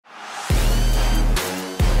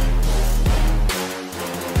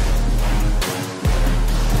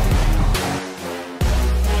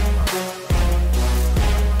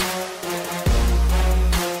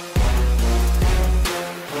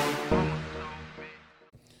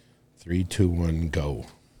3, 2, 1, go. All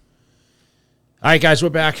right, guys, we're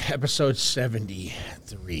back. Episode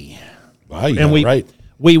 73. Wow, you got it right.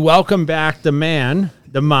 We welcome back the man,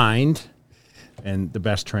 the mind, and the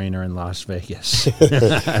best trainer in Las Vegas.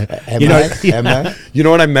 Am I? You know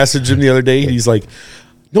what? I messaged him the other day. He's like,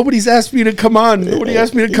 nobody's asked me to come on. Nobody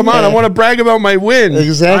asked me to come on. I want to brag about my win.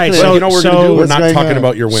 Exactly. Right, so, you know what we're going to do? We're not talking on?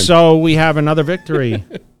 about your win. So we have another victory.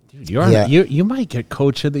 Dude, you might get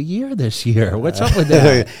Coach of the Year this year. What's up with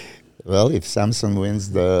that? Well, if Samson wins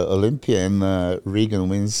the Olympia and Regan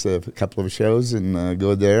wins a couple of shows and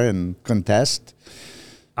go there and contest.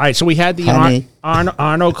 All right, so we had the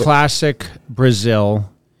Arnold Classic Brazil,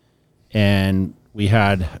 and we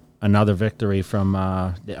had another victory from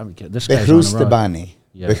this guy's on the road.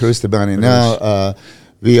 Yes. Now,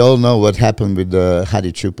 we all know what happened with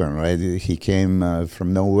Hadi Choopan, right? He came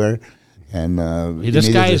from nowhere. And this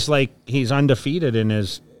guy is like, he's undefeated in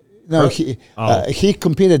his... No, he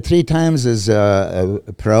competed 3 times as a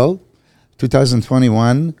pro.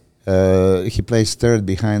 2021, he placed third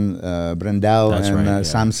behind Brandao and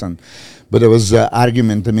Samson. But there was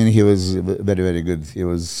argument. I mean, he was very, very good. He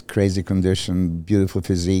was crazy condition, beautiful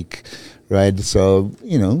physique, right? So,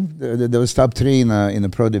 you know, there was top 3 in a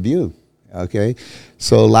pro debut, okay?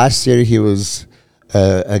 So last year he was...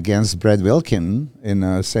 against Brad Wilkin in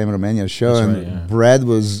the same Romania show. Brad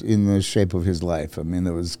was in the shape of his life. I mean,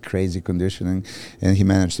 there was crazy conditioning, and he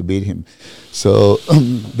managed to beat him. So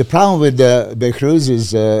the problem with Behruz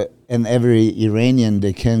is, and every Iranian,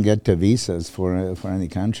 they can't get the visas for any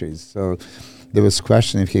countries. So there was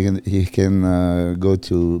question if he can go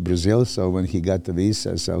to Brazil. So when he got the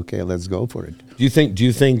visa, I said, okay, let's go for it. Do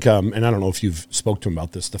you think, and I don't know if you've spoke to him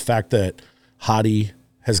about this, the fact that Hadi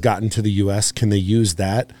has gotten to the U.S., can they use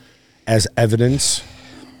that as evidence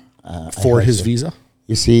for his visa?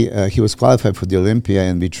 You see, he was qualified for the Olympia,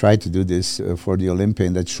 and we tried to do this for the Olympia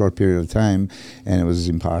in that short period of time, and it was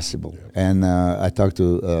impossible. Yeah. And I talked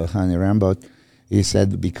to Hani Rambot. He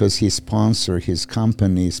said because his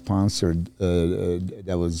company sponsored,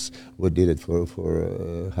 that was what did it for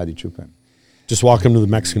Hadi Choopan. Just walk him to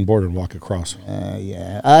the Mexican border and walk across.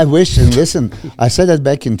 Yeah, I wish. And listen, I said that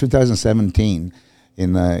back in 2017.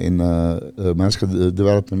 In Moscow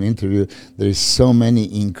development interview, there is so many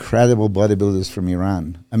incredible bodybuilders from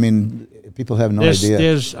Iran. I mean, people have no idea.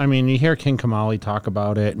 You hear King Kamali talk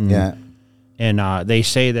about it, and they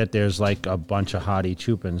say that there's like a bunch of Hadi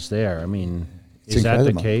Choopans there. I mean, is that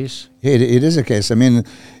the case? It is a case. I mean,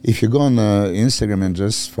 if you go on Instagram and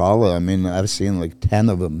just follow, I mean, I've seen like 10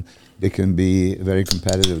 of them. They can be very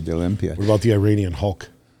competitive at the Olympia. What about the Iranian Hulk?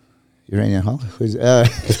 Iranian Hulk? Who's All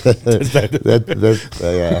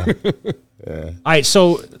right,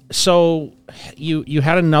 so you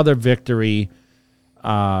had another victory.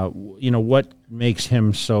 What makes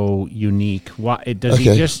him so unique? Why does he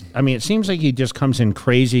just? I mean, it seems like he just comes in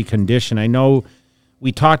crazy condition. I know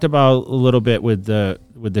we talked about a little bit with the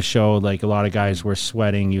show. Like a lot of guys were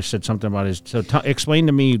sweating. You said something about his. So explain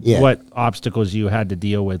to me what obstacles you had to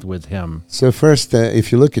deal with him. So first,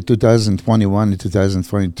 if you look at 2021 to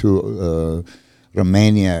 2022,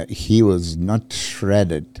 Romania, he was not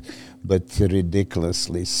shredded, but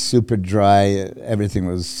ridiculously super dry. Everything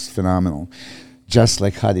was phenomenal, just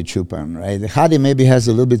like Hadi Choopan, right? Hadi maybe has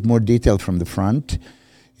a little bit more detail from the front.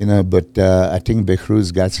 But I think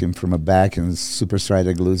Behruz got him from a back and super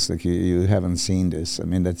strider glutes like you haven't seen this. I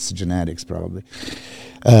mean, that's genetics probably.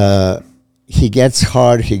 He gets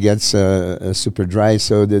hard, he gets super dry,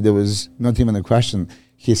 so there was not even a question.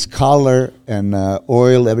 His color and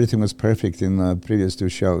oil, everything was perfect in the previous 2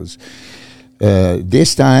 shows.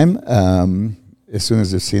 This time, as soon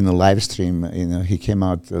as I've seen the live stream, he came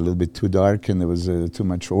out a little bit too dark and there was too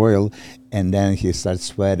much oil, and then he started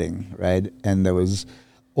sweating, right? And there was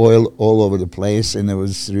oil all over the place, and it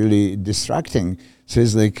was really distracting. So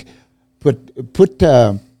it's like, put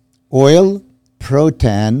oil,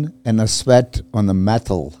 protein, and a sweat on the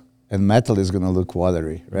metal, and metal is going to look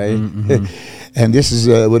watery, right? Mm-hmm. And this is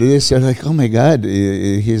what it is. So like, oh my God,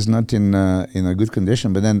 he's not in a good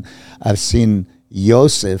condition. But then I've seen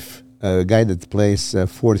Josef, a guy that plays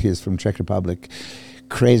fourth, he's from Czech Republic,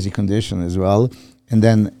 crazy condition as well. And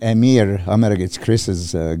then Amir gets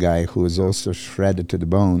Chris's guy, who is also shredded to the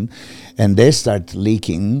bone, and they start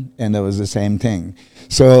leaking, and it was the same thing.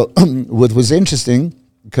 So what was interesting,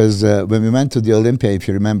 because when we went to the Olympia, if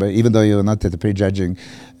you remember, even though you were not at the prejudging,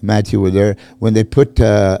 Matt, you were there, when they put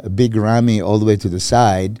Big Ramy all the way to the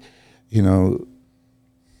side,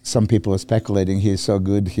 some people are speculating he's so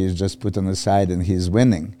good, he's just put on the side and he's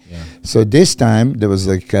winning. Yeah. So this time, there was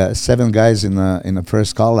like 7 guys in the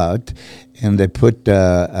first call-out, and they put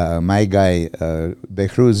my guy,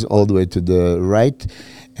 Behruz, all the way to the right,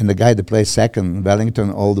 and the guy that plays second,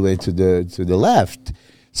 Wellington, all the way to the left.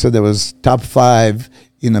 So there was top 5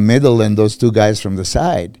 in the middle and those 2 guys from the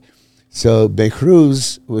side. So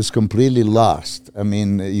Becruz was completely lost. I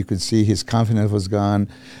mean, you could see his confidence was gone,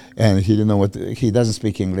 and he didn't know he doesn't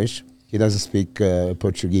speak English. He doesn't speak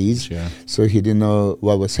Portuguese. Yeah. So he didn't know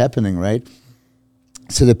what was happening, right?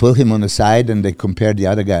 So they put him on the side and they compared the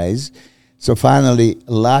other guys. So finally,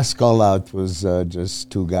 last call out was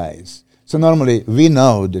just 2 guys. So normally we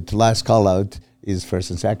know that the last call out is first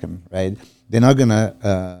and second, right? They're not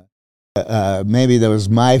gonna. Maybe that was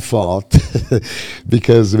my fault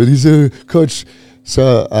because when he said, "Coach,"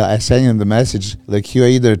 so I sent him the message like, "You're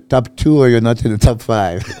either top 2 or you're not in the top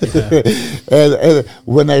 5." and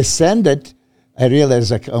when I sent it, I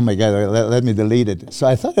realized like, oh my God, let me delete it. So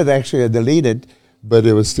I thought it actually deleted, but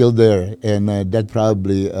it was still there, and that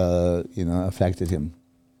probably affected him.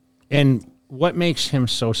 And what makes him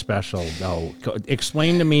so special, though?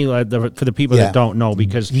 Explain to me for the people that don't know,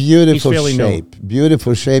 because beautiful he's fairly shape. new.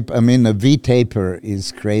 Beautiful shape. I mean, a V taper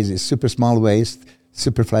is crazy. Super small waist,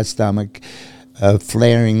 super flat stomach,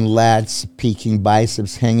 flaring lats, peaking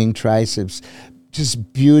biceps, hanging triceps.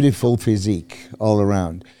 Just beautiful physique all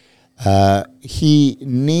around. He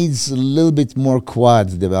needs a little bit more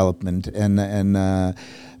quad development, and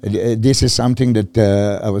this is something that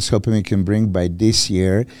I was hoping we can bring by this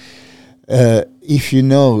year. If you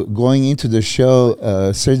know, going into the show,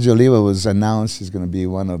 Sergio Oliva was announced he's going to be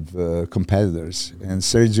one of competitors, and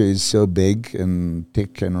Sergio is so big and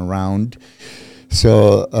thick and round.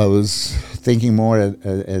 So I was thinking more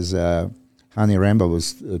as Hani Ramba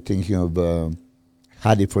was thinking of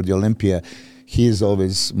Hadi for the Olympia. He is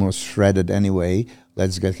always more shredded anyway.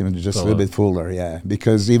 Let's get him just a little bit fuller, yeah.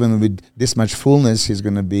 Because even with this much fullness, he's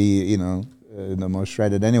going to be, the most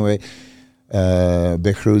shredded anyway.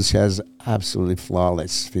 Becruz has absolutely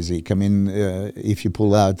flawless physique. I mean, if you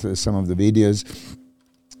pull out some of the videos,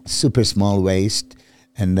 super small waist,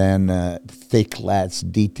 and then thick lats,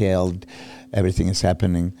 detailed, everything is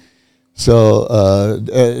happening. So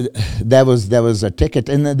that was a ticket,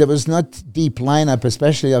 and there was not deep lineup,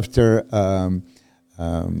 especially after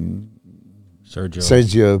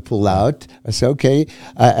Sergio pulled out. I said, okay,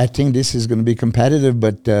 I think this is going to be competitive,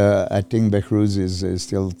 but I think Becruz is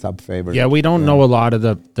still top favorite. Yeah, we don't know a lot of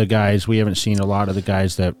the guys. We haven't seen a lot of the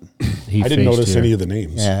guys that he I didn't notice any of the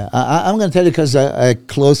names. Yeah, I'm going to tell you because I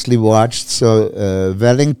closely watched. So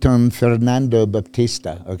Wellington Fernando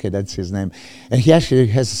Baptista, okay, that's his name. And he actually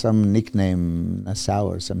has some nickname, Nassau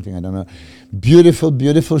or something, I don't know. Beautiful,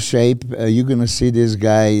 beautiful shape. You're going to see this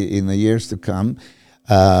guy in the years to come.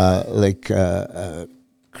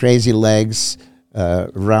 Crazy legs,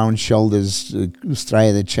 round shoulders,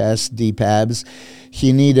 striated chest, deep abs.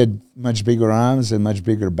 He needed much bigger arms and much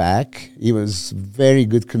bigger back. He was very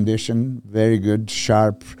good condition, very good,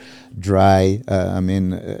 sharp, dry.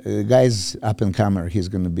 Guy's up and comer. He's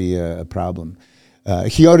going to be a problem.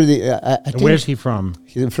 He already. I think where's he from?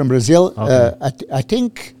 He's from Brazil. Okay. I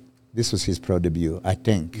think this was his pro debut. I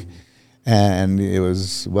think. Mm-hmm. And it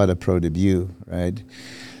was what a pro debut, right?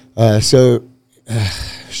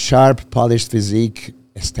 Sharp, polished physique,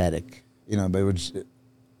 aesthetic, but it was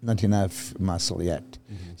not enough muscle yet.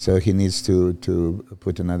 Mm-hmm. So he needs to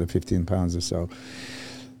put another 15 pounds or so.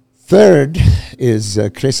 Third is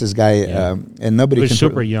Chris's guy, and nobody can.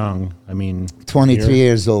 Super young. I mean, 23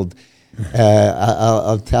 years old.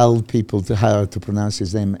 I'll tell people how to pronounce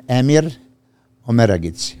his name. Emir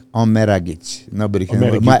Omeragic. Nobody can.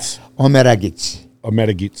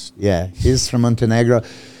 Omeragic. Yeah, he's from Montenegro.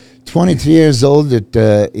 23 years old. That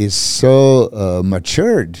is so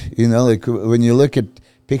matured. Like when you look at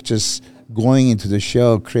pictures going into the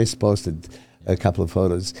show, Chris posted a couple of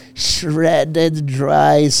photos. Shredded,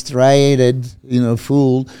 dry, striated,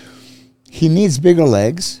 full. He needs bigger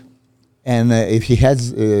legs. And if he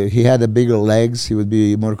had a bigger legs, he would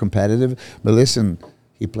be more competitive. But listen,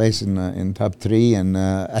 he placed in top 3, and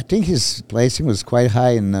I think his placing was quite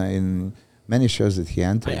high in many shows that he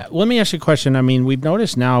entered. Let me ask you a question. I mean, we've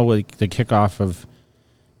noticed now with the kickoff of,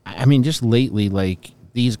 just lately, like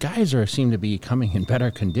these guys seem to be coming in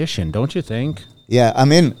better condition, don't you think? Yeah,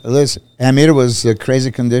 listen, Amir was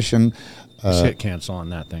crazy condition. Shit cancel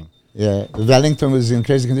on that thing. Yeah, Wellington was in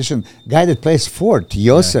crazy condition. Guy that plays fourth,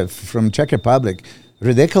 Josef from Czech Republic,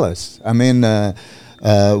 ridiculous.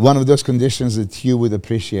 One of those conditions that you would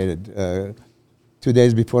appreciate it. 2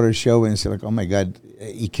 days before a show, and it's like, oh my God,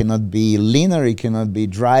 he cannot be leaner, he cannot be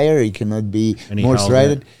drier, he cannot be more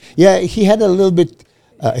striated. Yeah, he had a little bit.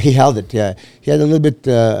 He held it. Yeah, he had a little bit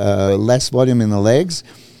less volume in the legs.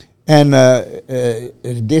 And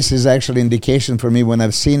this is actually indication for me when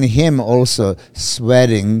I've seen him also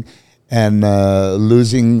sweating and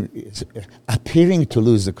appearing to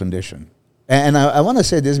lose the condition. And I want to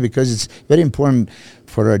say this because it's very important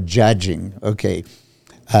for our judging. Okay,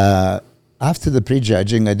 after the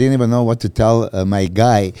prejudging, I didn't even know what to tell my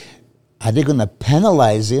guy. Are they going to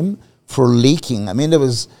penalize him for leaking? I mean, it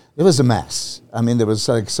was a mess. I mean, there was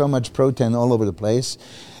like so much protein all over the place,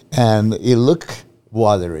 and it looked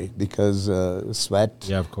watery because sweat.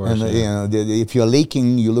 Yeah, of course. And if you're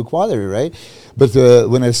leaking, you look watery, right? But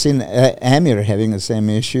when I've seen Amir having the same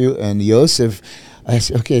issue and Yosef, I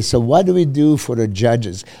said, okay, so what do we do for the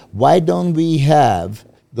judges? Why don't we have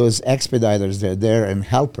those expediters that are there and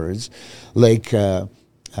helpers, like at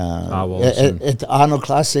Arnold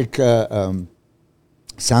Classic,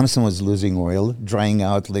 Samson was losing oil, drying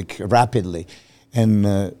out like rapidly.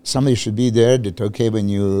 And somebody should be there that, okay, when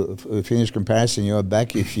you finish comparison, you're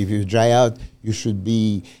back. If you dry out, you should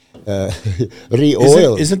be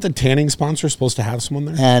re-oiled. Isn't the tanning sponsor supposed to have someone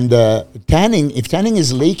there? And if tanning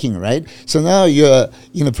is leaking, right? So now you're,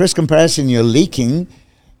 in the first comparison, you're leaking.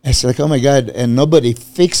 It's like, oh my God, and nobody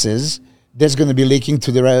fixes. That's going to be leaking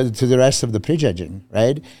to the rest of the prejudging,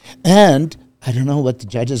 right? And I don't know what the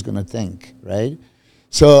judge is going to think, right?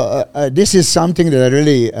 So this is something that I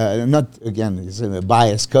really, not, again, he's a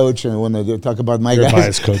biased coach, and I want to talk about my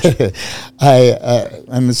guys. Biased coach.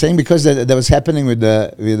 I'm saying because that was happening with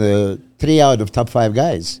the 3 out of top 5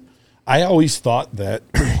 guys. I always thought that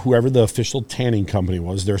whoever the official tanning company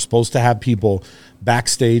was, they're supposed to have people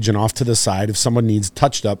backstage and off to the side. If someone needs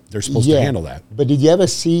touched up, they're supposed to handle that. But did you ever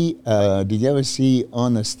see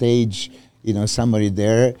on a stage, somebody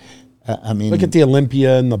there? I mean, look at the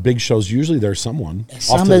Olympia and the big shows. Usually there's someone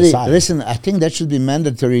off to the side. Listen, I think that should be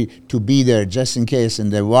mandatory to be there just in case.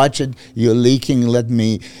 And they watch it, you're leaking, let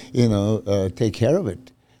me, take care of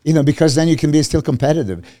it. Because then you can be still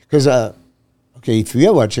competitive. Because, okay, if we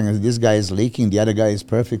are watching, this guy is leaking, the other guy is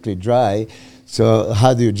perfectly dry. So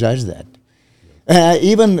how do you judge that?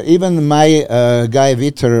 Even my guy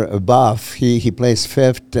Vitor Buff, he plays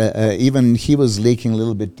 5th. Even he was leaking a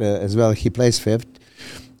little bit as well. He plays 5th.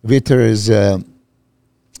 Vitor is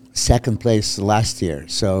 2nd place last year,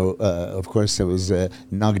 so of course it was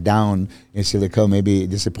knocked down in Silicon, maybe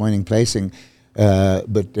disappointing placing.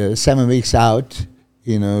 But 7 weeks out,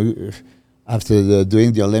 after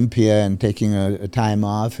doing the Olympia and taking a time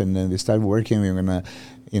off, and then we started working, we were gonna,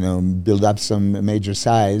 build up some major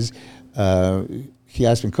size. He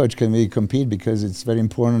asked me, Coach, can we compete because it's very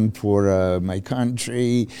important for my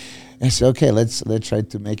country? I said, okay, let's try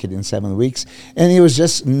to make it in 7 weeks. And he was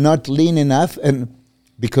just not lean enough, and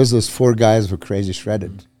because those 4 guys were crazy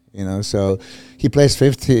shredded, So he placed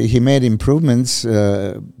 5th. He made improvements,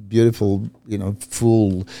 beautiful,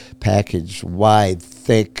 full package, wide,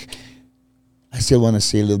 thick. I still want to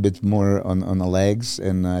see a little bit more on the legs,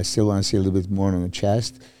 and I still want to see a little bit more on the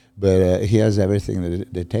chest. But he has everything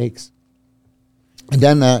that it takes. And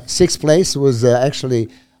then 6th place was actually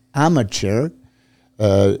amateur.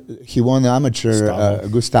 He won the amateur,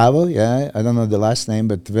 Gustavo. Yeah, I don't know the last name,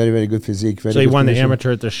 but very, very good physique. Very so he good won condition. the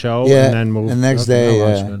amateur at the show, yeah, and then moved. And next day,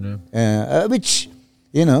 which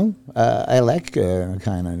I like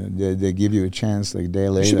kind of. They give you a chance like a day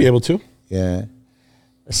later. You should be able to. Yeah.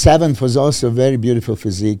 7th was also very beautiful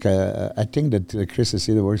physique. I think that Chris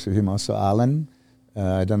Asida works with him also. Alan,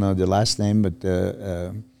 I don't know the last name, but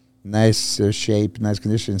nice shape, nice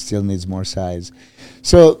condition. Still needs more size.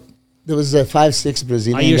 So. There was 5-6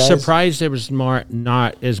 Brazilian guys. Are you surprised there was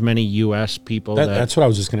not as many U.S. people? That's what I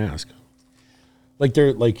was just going to ask.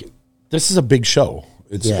 This is a big show.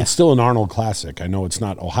 It's still an Arnold Classic. I know it's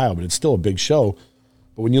not Ohio, but it's still a big show.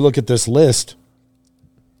 But when you look at this list,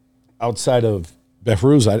 outside of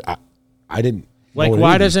Behruz, I didn't.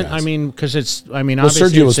 Why doesn't? I mean, because it's. I mean,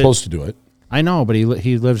 Sergio was supposed to do it. I know, but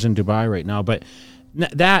he lives in Dubai right now. But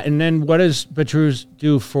that, and then what does Behruz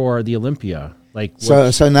do for the Olympia?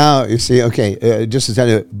 So now you see, okay, just to tell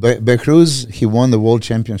you, Behruz, he won the world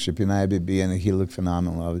championship in IBB, and he looked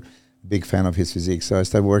phenomenal. I was a big fan of his physique. So I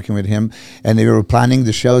started working with him, and we were planning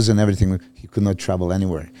the shows and everything. He could not travel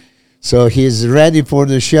anywhere. So he's ready for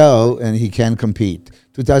the show, and he can compete.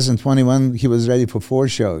 2021, he was ready for 4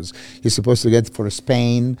 shows. He's supposed to get for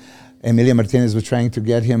Spain. Emilio Martinez was trying to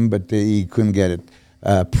get him, but he couldn't get it.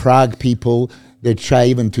 Prague people, they try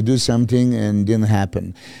even to do something and didn't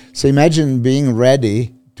happen. So imagine being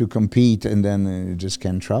ready to compete and then you just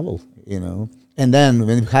can't travel, And then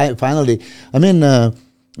when finally,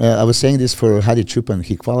 I was saying this for Hadi Chupan.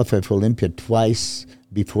 He qualified for Olympia twice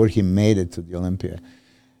before he made it to the Olympia.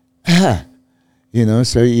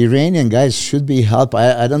 So Iranian guys should be helped.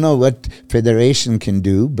 I don't know what federation can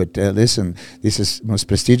do, but listen, this is most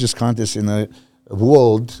prestigious contest in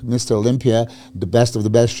world, Mr. Olympia, the best of the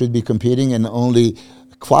best should be competing, and only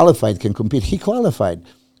qualified can compete. He qualified.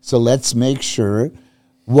 So let's make sure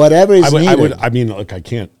whatever is needed. I mean, look, I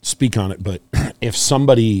can't speak on it, but if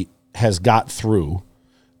somebody has got through,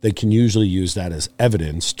 they can usually use that as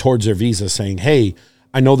evidence towards their visa saying, hey,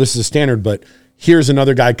 I know this is a standard, but here's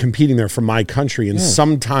another guy competing there from my country, and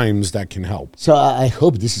sometimes that can help. So I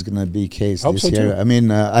hope this is going to be the case this year. Too. I mean,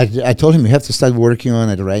 I told him we have to start working on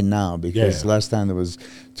it right now because last time it was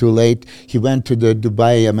too late. He went to the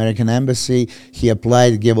Dubai American Embassy. He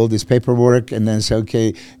applied, gave all this paperwork, and then said,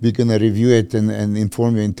 okay, we're going to review it and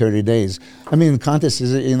inform you in 30 days. I mean, the contest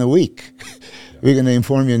is in a week. We're going to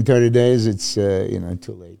inform you in 30 days. It's,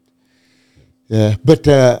 too late. Yeah, but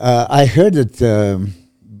I heard that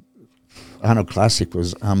Arnold Classic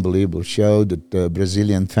was an unbelievable show. That the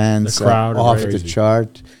Brazilian fans the crowd off crazy. the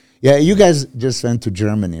chart. Yeah, you guys just went to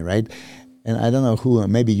Germany, right? And I don't know who,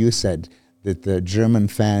 maybe you said that the German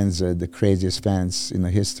fans are the craziest fans in the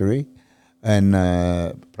history. And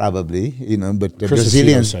probably, but the Chris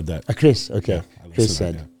Brazilians said that. Chris, okay. Yeah, Chris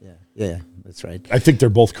said, yeah, that's right. I think they're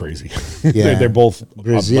both crazy. Yeah. they're both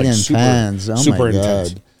Brazilian fans. Oh super my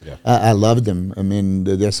intense. God. Yeah. I love them. I mean,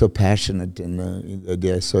 they're so passionate and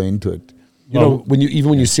they're so into it. When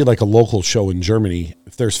you see like a local show in Germany,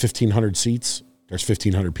 if there's 1,500 seats, there's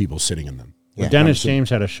 1,500 people sitting in them. Yeah. Dennis James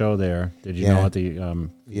had a show there. Did you know at the?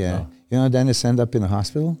 Dennis ended up in the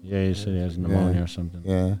hospital. Yeah, he said he has pneumonia or something.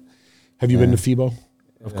 Yeah. Have you been to FIBO?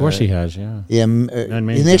 Of course he has. Yeah. Yeah.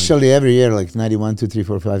 Initially, every year, like 91, 2, 3,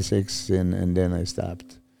 4, 5, 6, and then I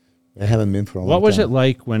stopped. I haven't been for a long time. What was it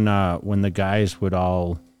like when the guys would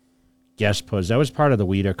all guest pose? That was part of the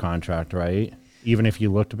Weider contract, right? Even if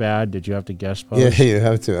you looked bad, did you have to guest pose? Yeah, you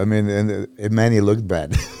have to. I mean, and many looked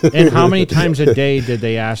bad. And how many times a day did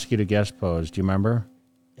they ask you to guest pose? Do you remember?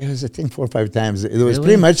 It was, I think, 4 or 5 times. It was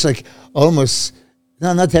pretty much like almost,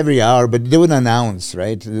 no, not every hour, but they would announce,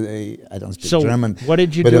 right? I don't speak German. What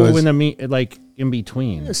did you do in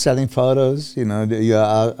between? Selling photos, you're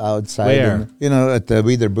outside. Where? And, at the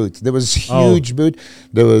Weider booth. There was huge booth.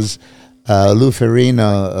 There was Lou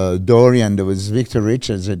Ferrino, Dorian. There was Victor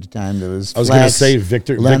Richards at the time. There was I was going to say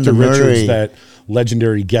Victor Richards, that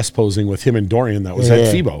legendary guest posing with him and Dorian that was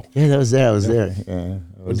at FIBO. Yeah, I was there. Yeah,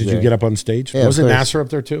 did you get up on stage? Yeah, wasn't Nasser up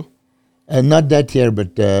there too? Not that year,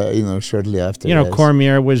 but shortly after.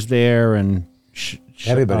 Cormier was there and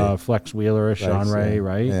everybody. Flex Wheeler, Sean Ray,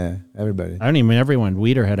 right? Yeah, everybody. Everyone.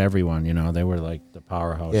 Weider had everyone. They were like the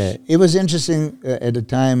powerhouse. Yeah, it was interesting at the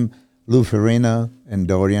time. Lou Ferrino and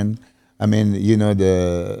Dorian. I mean,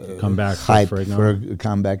 the comeback hype for a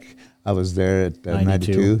comeback. I was there at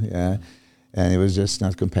 92, yeah, and it was just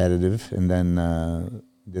not competitive. And then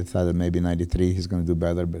they thought that maybe 93 he's going to do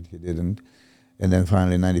better, but he didn't. And then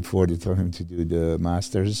finally 94 they told him to do the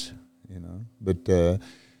Masters, But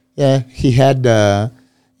he had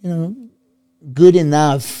good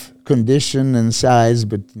enough condition and size,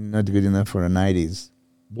 but not good enough for the 90s.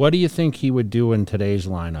 What do you think he would do in today's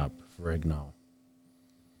lineup for Igno?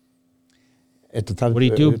 At the top, would he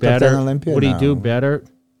do better? Olympia? Would he do better?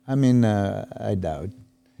 I mean, I doubt.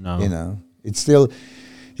 No. It's still,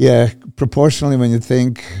 proportionally when you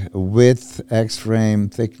think width, X-frame,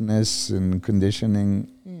 thickness, and conditioning.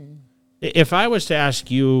 If I was to ask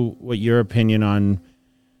you what your opinion on,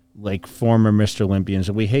 like, former Mr. Olympians,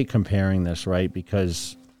 and we hate comparing this, right?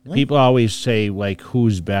 Because people always say, like,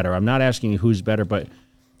 who's better? I'm not asking you who's better, but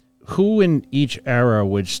who in each era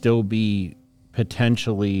would still be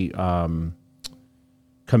potentially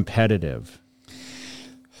competitive?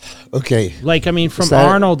 Okay. From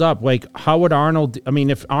Arnold up, how would Arnold...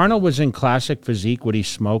 if Arnold was in classic physique, would he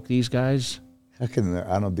smoke these guys? How can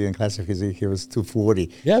Arnold be in classic physique? He was 240.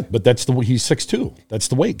 Yeah, but he's 6'2". That's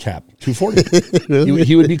the weight cap, 240. Really?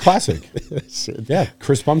 He would be classic. Yeah,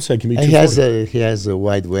 Chris Bumstead can be 240. He has a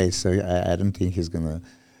wide waist, so I don't think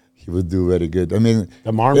he would do very good. I mean,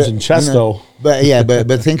 the arms and chest, though. But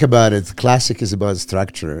think about it. Classic is about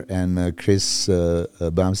structure, and Chris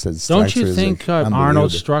Bumstead's structure. Don't you think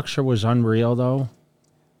Arnold's structure was unreal, though?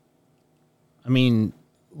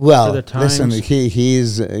 Well, listen,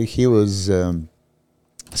 he was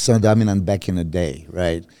so dominant back in the day,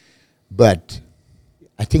 right? But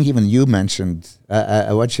I think even you mentioned,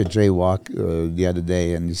 I watched a Dre walk the other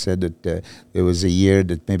day, and you said that there was a year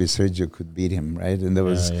that maybe Sergio could beat him, right? And there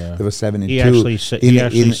was 72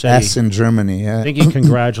 in Essen, Germany. Yeah. I think he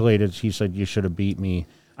congratulated. He said, "You should have beat me."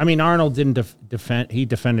 Arnold didn't defend. He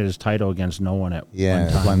defended his title against no one at one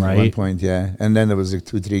time, right? One point, yeah. And then there was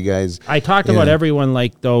 2-3 guys. I talked about everyone,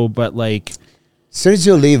 but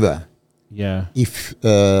Sergio Oliva. Yeah. If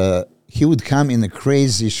he would come in a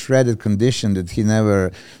crazy shredded condition that he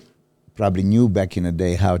never probably knew back in the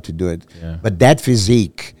day how to do it. Yeah. But that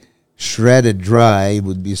physique, shredded dry,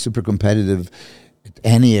 would be super competitive at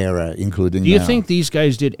any era, including Do you now. think these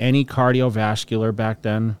guys did any cardiovascular back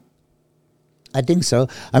then? I think so.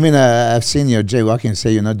 I mean, I've seen your jaywalking and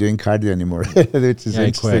say you're not doing cardio anymore, which is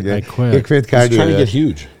interesting. I quit. You quit He's cardio. trying to get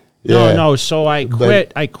huge. Yeah. No. So I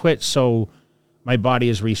quit so my body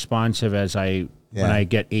is responsive as when I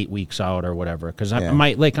get 8 weeks out or whatever. Because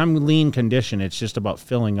I'm lean condition. It's just about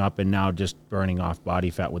filling up and now just burning off body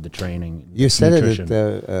fat with the training. You said nutrition.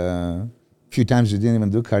 it a few times. You didn't even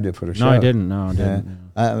do cardio for the show. No, I didn't. No, I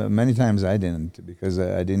didn't. Yeah. Many times I didn't because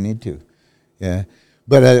I didn't need to. Yeah,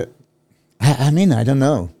 but I mean, I don't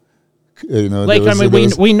know. You know,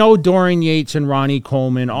 we know Dorian Yates and Ronnie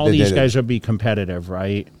Coleman. All these guys would be competitive,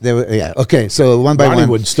 right? They were, yeah. Okay, so one by Ronnie one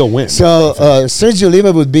would still win. So Sergio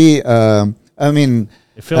Oliva would be. I mean,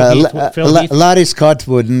 Phil Heath. Larry Scott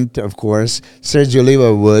wouldn't, of course. Sergio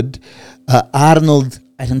Oliva would. Arnold,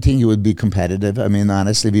 I don't think he would be competitive. I mean,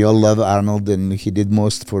 honestly, we all love Arnold, and he did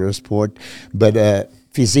most for the sport. But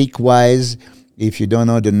physique-wise, if you don't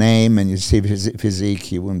know the name and you see physique,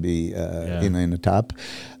 he wouldn't be in the top.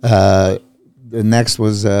 The next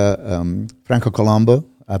was Franco Colombo.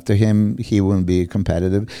 After him, he wouldn't be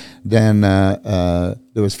competitive. Then there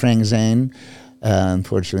was Frank Zane.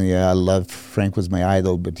 Unfortunately, I love Frank, was my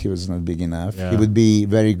idol, but he was not big enough. Yeah. He would be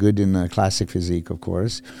very good in classic physique, of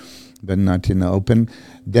course, but not in the open.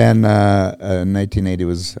 Then 1980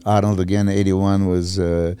 was Arnold again. 81 was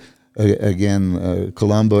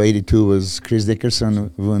Colombo. 82 was Chris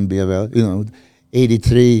Dickerson. Wouldn't be available.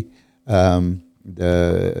 83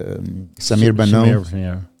 Samir Bano.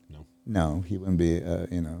 No, he wouldn't be.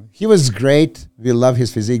 He was great. We love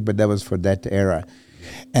his physique, but that was for that era.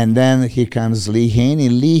 And then here comes Lee Haney.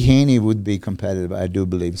 Lee Haney would be competitive. I do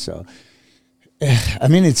believe so. I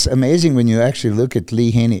mean, it's amazing when you actually look at Lee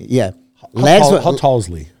Haney. Yeah. How tall is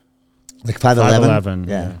Lee? Like 5'11". 5'11",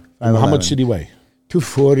 Yeah. How much did he weigh?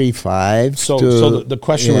 245. So the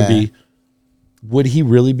question would be, would he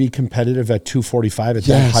really be competitive at 245 at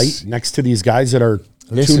that height next to these guys that are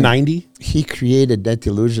 290? He created that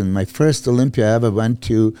illusion. My first Olympia I ever went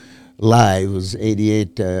to live was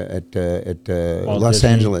 88 at Los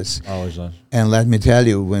Angeles. And let me tell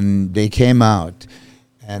you, when they came out,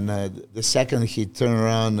 and the second he turned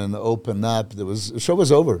around and opened up, the show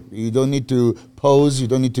was over. You don't need to pose. You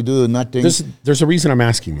don't need to do nothing. There's a reason I'm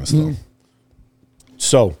asking this, though.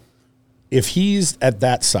 So if he's at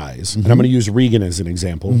that size, and I'm going to use Regan as an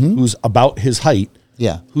example, who's about his height,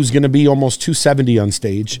 who's going to be almost 270 on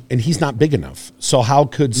stage, and he's not big enough. So how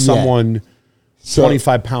could someone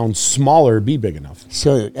 25 pounds smaller be big enough?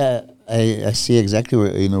 So I see exactly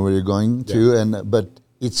where you're going to, but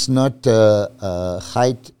it's not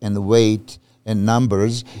height and weight and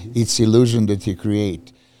numbers. It's illusion that you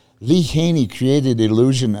create. Lee Haney created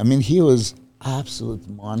illusion. I mean, he was absolute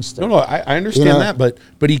monster. No, I understand that,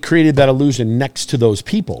 but he created that illusion next to those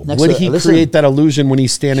people. Would he create that illusion when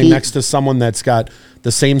he's standing next to someone that's got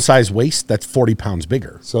the same size waist that's 40 pounds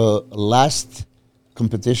bigger? So last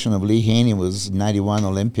competition of Lee Haney was 91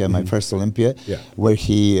 Olympia, my first Olympia, where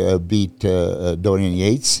he beat Dorian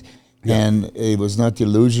Yates. And it was not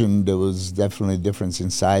illusion. There was definitely a difference in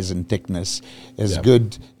size and thickness. As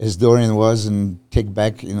good as Dorian was and thick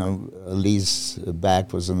back, Lee's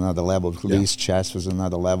back was another level. Lee's chest was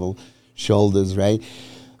another level. Shoulders, right?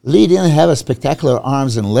 Lee didn't have a spectacular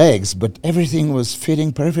arms and legs, but everything was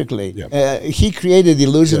fitting perfectly. He created the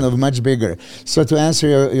illusion of much bigger. So to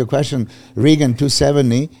answer your question, Regan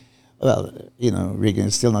 270. Well, Regan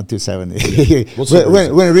is still not 270.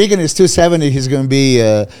 When Regan is 270, he's going to be,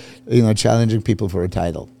 challenging people for a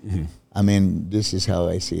title. I mean, this is how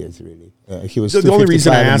I see it, really. He was. The only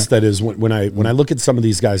reason I ask that is when I look at some of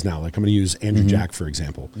these guys now, like I'm going to use Andrew Jack, for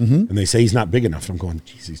example, and they say he's not big enough. I'm going,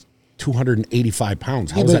 geez, he's 285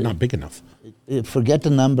 pounds. How is that not big enough? Forget the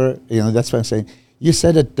number. That's what I'm saying. You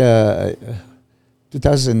said it.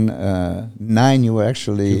 2009, you were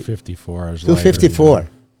actually 254. 254.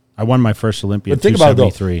 I won my first Olympia. But think about it, though,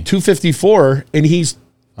 254, and he's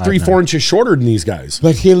 3-4 inches shorter than these guys.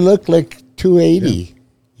 But he looked like 280.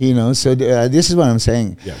 So this is what I'm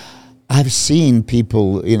saying. I've seen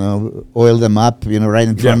people, oil them up, right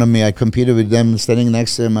in front of me. I competed with them, standing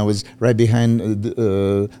next to them. I was right behind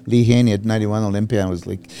Lee Haney at 91 Olympia. I was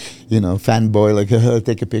like, fanboy, like,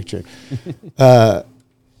 take a picture.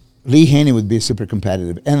 Lee Haney would be super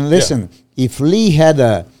competitive. And listen, if Lee had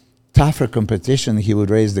a tougher competition, he would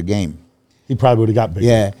raise the game. He probably would have got bigger.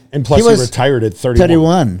 Yeah. And plus he retired at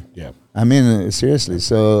 31. Yeah. I mean, seriously.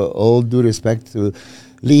 So all due respect to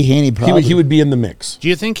Lee Haney, probably. He would be in the mix. Do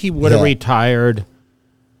you think he would have retired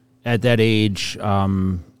at that age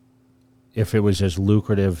if it was as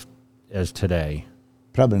lucrative as today.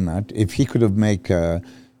 Probably not. If he could have make a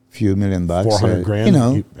few $1 million, $400,000, you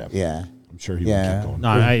know, yeah. I'm sure he would keep going.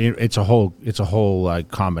 No, it's a whole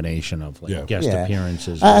combination of guest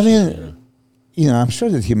appearances. I mean, I'm sure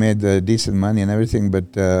that he made decent money and everything,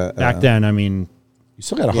 but back then, I mean, he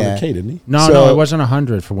still got $100K, didn't he? No, it wasn't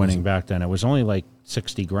 100 for winning back then. It was only like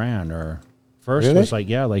 $60,000 or. First was like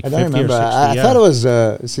 50 or 60. I thought it was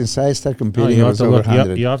since I started competing. You it have was to over look.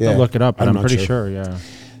 100. You have to look it up, but I'm pretty sure.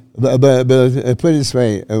 But put it this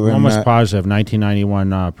way, when, almost positive.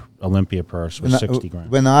 1991 Olympia purse was $60,000.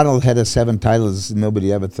 When Arnold had 7 titles,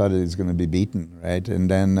 nobody ever thought he was going to be beaten, right? And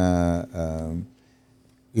then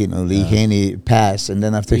Lee Haney passed, and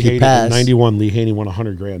then after he passed, in '91, Lee Haney won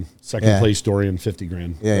 $100,000. Second place, Dorian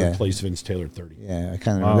 $50,000. Third place, Vince Taylor $30,000. Yeah, I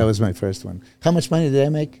kind of remember. That was my first one. How much money did I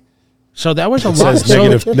make? So that was a lot.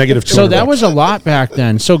 Negative. So that was a lot back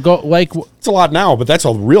then. So it's a lot now, but that's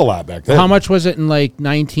a real lot back then. How much was it in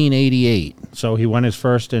 1988? So he won his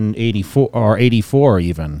first in 84 or 84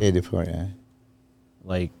 even. 84, yeah.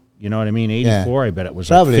 You know what I mean? 84. I bet it was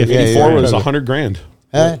probably. Like 84 was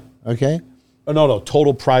 $100,000. Okay. Oh, no.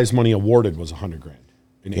 Total prize money awarded was $100,000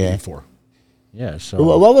 in 84. Yeah. So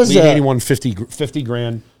what was Lee Haney won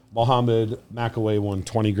 $50,000. Mohammed McAway won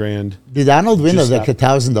 $20,000. Did Arnold win like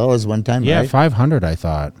 $1,000 one time? Yeah, right? 500. I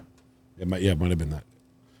thought. It might have been that.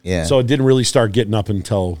 Yeah. So it didn't really start getting up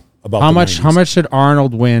until about how the much? 90s. How much did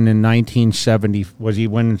Arnold win in 1970? Was he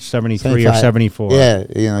win 73 or 74?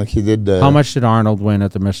 Yeah, he did. How much did Arnold win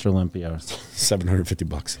at the Mr. Olympia?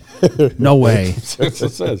 $750. No way. That's what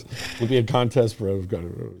it says. It'll be a contest for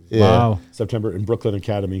Wow. September in Brooklyn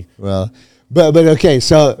Academy. Well. But okay,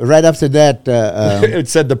 so right after that, it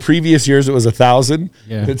said the previous years it was 1,000.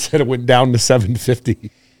 Yeah. It said it went down to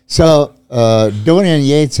 750. So Dorian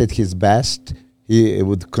Yates at his best, he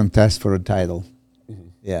would contest for a title. Mm-hmm.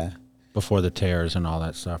 Yeah, before the tears and all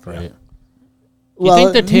that stuff, right? Yeah.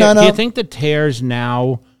 Well, do you think the tears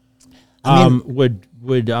now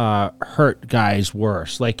would hurt guys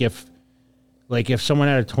worse? Like if someone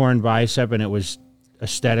had a torn bicep and it was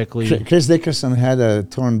aesthetically. Chris Dickerson had a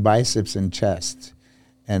torn biceps and chest,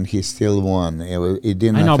 and he still won. It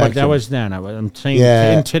didn't. I know, but that him. Was then. I'm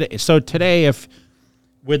saying today. So today, if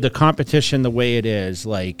with the competition the way it is,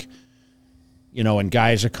 and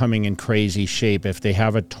guys are coming in crazy shape, if they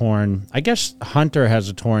have a torn, I guess Hunter has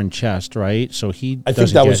a torn chest, right? So I think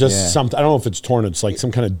that was just something. I don't know if it's torn. It's like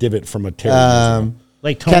some kind of divot from a tear.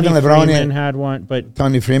 Like Tony Freeman had one, but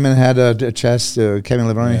Tony Freeman had a chest. Kevin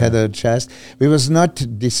Levrone had a chest. It was not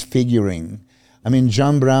disfiguring. I mean,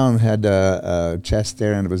 John Brown had a chest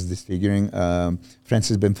there and it was disfiguring.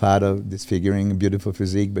 Francis Benfado disfiguring, beautiful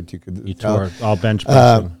physique, but you could tell. Tore all bench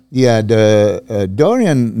pressing. The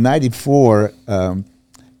Dorian 94.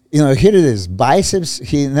 Here it is. Biceps,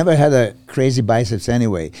 he never had a crazy biceps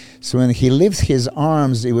anyway. So when he lifts his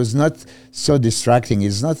arms, it was not so distracting.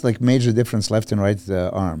 It's not like major difference left and right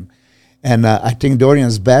arm. And I think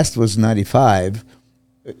Dorian's best was 95.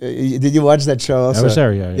 Did you watch that show also? I was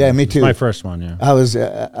there, yeah. Yeah, me too. My first one, yeah. I was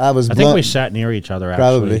I think we sat near each other,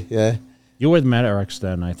 actually. Probably, yeah. You were with Metarex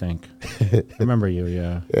then, I think. I remember you,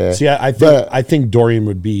 yeah. See, I think Dorian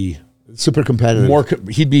would be super competitive.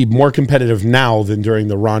 He'd be more competitive now than during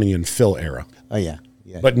the Ronnie and Phil era. Oh yeah.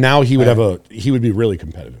 But now he would he would be really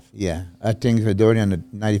competitive. Yeah, I think Dorian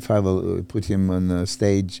at 95 will put him on the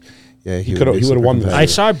stage. Yeah, he would have won that. I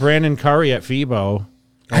saw Brandon Curry at FIBO.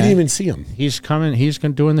 I didn't even see him. He's coming. He's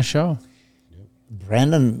doing the show.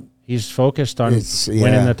 Brandon. He's focused on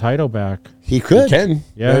winning the title back. He could. He can.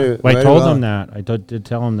 Yeah. I told him that. I did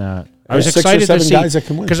tell him that. I was excited to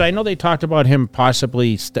see because I know they talked about him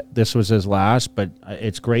possibly. This was his last, but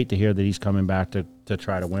it's great to hear that he's coming back to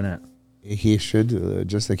try to win it. He should,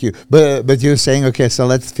 just like you. But you're saying, okay, so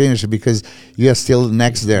let's finish it because you are still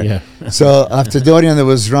next there. Yeah. So after Dorian, there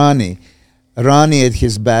was Ronnie. Ronnie at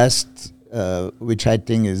his best, which I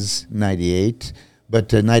think is 98,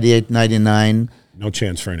 but 98, 99. No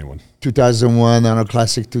chance for anyone. 2001, Arnold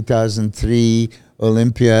Classic, 2003,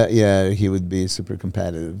 Olympia. Yeah, he would be super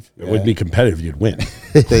competitive. It would be competitive. You'd win.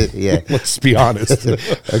 Yeah. Let's be honest.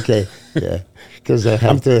 Okay, yeah. Because I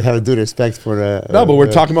have to have due respect for... no, but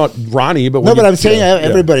we're talking about Ronnie. But I'm saying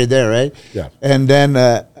everybody there, right? Yeah. And then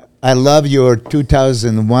I love your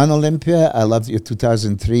 2001 Olympia. I love your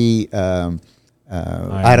 2003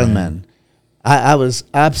 Ironman. I was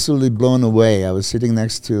absolutely blown away. I was sitting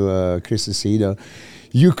next to Chris Aceto.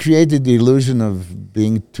 You created the illusion of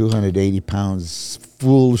being 280 pounds,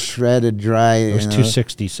 full, shredded, dry. It was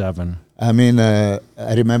 267. I mean, I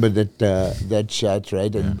remember that shot,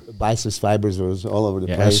 right? And biceps fibers was all over the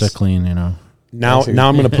place. Yeah, clean, Now I'm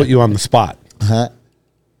going to put you on the spot. Huh?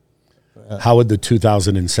 How would the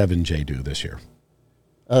 2007 Jay do this year?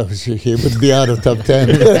 Oh, he would be out of top 10.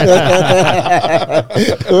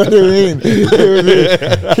 What do you mean? He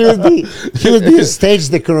would be a stage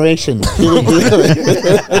decoration. He would be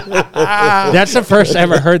That's the first I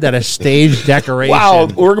ever heard that, a stage decoration. Wow,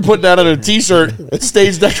 we're gonna put that on a T-shirt.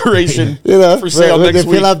 Stage decoration, for sale when next they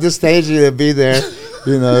week. fill up the stage, he'll be there.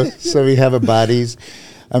 So we have a bodies.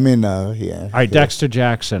 I mean, yeah. All right, Dexter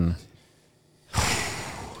Jackson.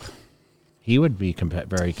 He would be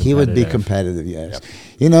very competitive. He would be competitive, yes.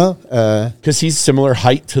 Yep. Because he's similar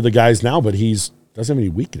height to the guys now, but doesn't have any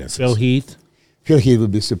weaknesses. Phil Heath. Phil Heath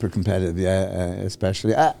would be super competitive,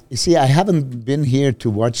 especially. You see, I haven't been here to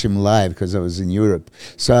watch him live because I was in Europe,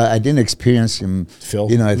 so I didn't experience him.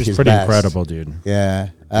 Phil, at he's his pretty best. incredible, dude. Yeah,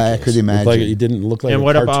 I could imagine. He didn't look like. And a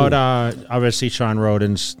what cartoon. about obviously Sean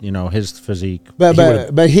Roden's? His physique.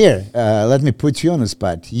 But here, let me put you on the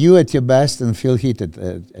spot. You at your best and Phil Heath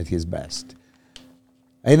at his best.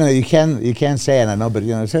 I know you can't say it. I know, but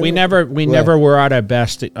we never were at our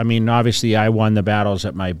best. I mean, obviously, I won the battles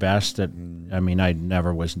at my best. I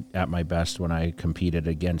never was at my best when I competed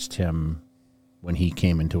against him when he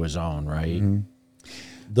came into his own. Right. Mm-hmm.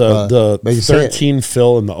 The 13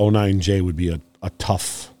 Phil and the 09 Jay would be a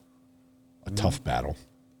tough battle.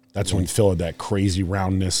 That's when Phil had that crazy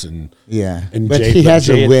roundness and but Jay, he has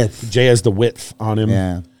a width. Jay has the width on him.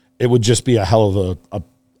 Yeah, it would just be a hell of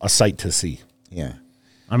a sight to see. Yeah.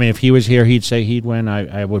 I mean, if he was here, he'd say he'd win.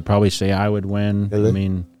 I would probably say I would win. Really? I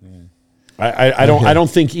mean, I don't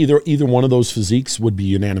think either one of those physiques would be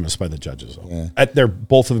unanimous by the judges. Though. Yeah.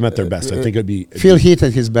 Both of them at their best. I think it'd be Phil Heath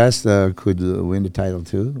at his best could win the title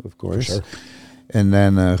too, of course. For sure. And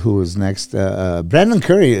then who was next? Brandon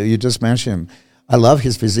Curry. You just mentioned him. I love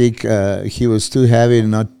his physique. He was too heavy,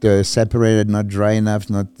 not separated, not dry enough,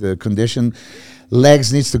 not conditioned.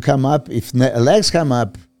 Legs needs to come up. If legs come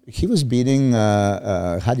up, he was beating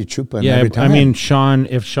Hadi Chupa every time. I mean,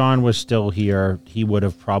 if Sean was still here, he would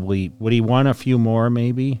have would he won a few more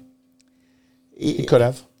maybe? He could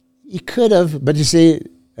have. He could have, but you see...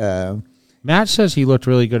 Matt says he looked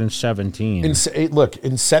really good in 17. In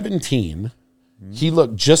 17, he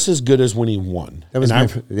looked just as good as when he won. That was my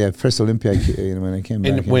first Olympiad when I came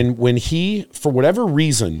back. And when he, for whatever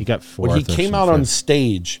reason, he got fourth when he came out on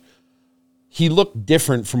stage, he looked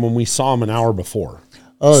different from when we saw him an hour before.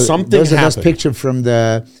 Oh, something happened. There's a picture from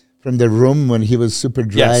the room when he was super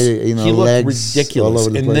dry. Yes, he looked legs ridiculous. All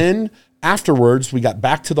over the place. Then afterwards, we got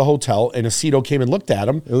back to the hotel, and Aceto came and looked at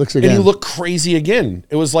him. It looks and again. he looked crazy again.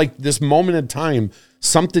 It was like this moment in time,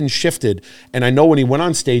 something shifted. And I know when he went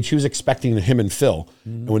on stage, he was expecting him and Phil.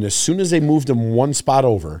 Mm-hmm. And as soon as they moved him one spot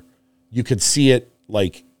over, you could see it,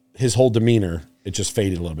 like his whole demeanor. It just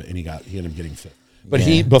faded a little bit, and he ended up getting fit. But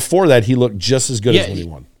before that, he looked just as good as when he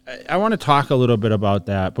won. I want to talk a little bit about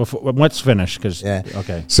that before. Let's finish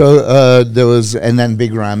okay. So there was, and then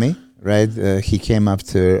Big Ramy, right? He came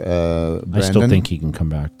after Brandon. I still think he can come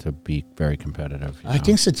back to be very competitive. I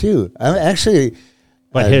think so too. Actually,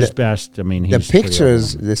 but his best. I mean, he's the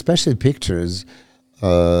pictures, especially pictures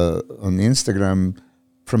on Instagram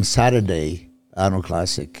from Saturday Arnold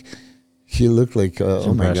Classic. He looked like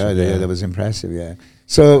oh my god, that was impressive. Yeah.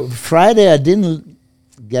 So Friday, I didn't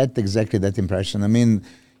get exactly that impression. I mean,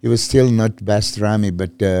 it was still not best Ramy,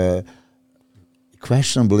 but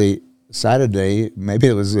questionably Saturday, maybe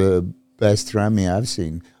it was the best Ramy I've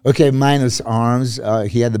seen. Okay, minus arms.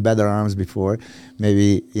 He had the better arms before.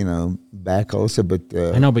 Maybe, back also, but...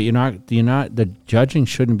 I know, but you're not, the judging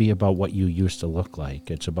shouldn't be about what you used to look like.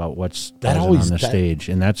 It's about what's present on the stage,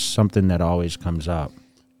 and that's something that always comes up.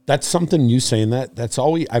 That's something you saying that. That's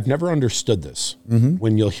always, I've never understood this. Mm-hmm.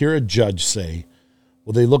 When you'll hear a judge say,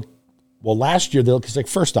 last year they look, it's like,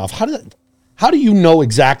 first off, how do you know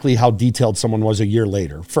exactly how detailed someone was a year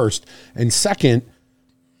later? First. And second,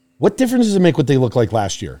 what difference does it make what they look like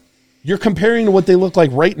last year? You're comparing to what they look like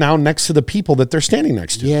right now next to the people that they're standing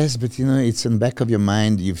next to. Yes, but it's in the back of your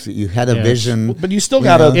mind. You had a vision. But you still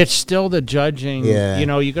got to... It's still the judging. Yeah.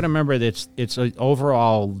 You got to remember that it's an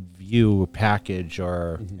overall view package,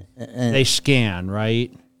 or they scan,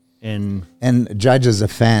 right? And judges are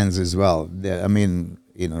fans as well. I mean...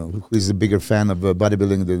 who's a bigger fan of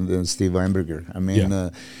bodybuilding than Steve Weinberger? I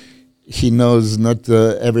mean, he knows not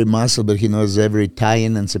every muscle, but he knows every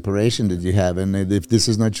tie-in and separation that you have. And if this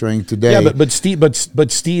is not showing today, but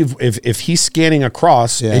Steve, if he's scanning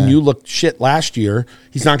across and you look shit last year,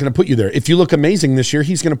 he's not going to put you there. If you look amazing this year,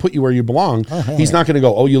 he's going to put you where you belong. He's not going to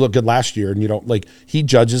go, oh, you look good last year, and you don't like. He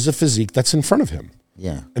judges a physique that's in front of him.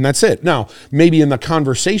 Yeah, and that's it. Now, maybe in the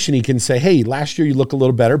conversation, he can say, hey, last year you look a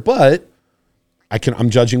little better, but. I'm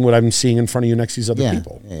judging what I'm seeing in front of you next to these other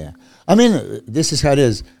people. Yeah. I mean, this is how it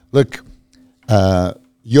is. Look,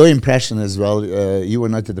 Your impression as well, you were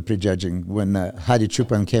not at the prejudging when Hadi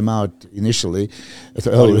Choopan came out initially. I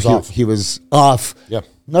thought, he was off. He was off. Yeah.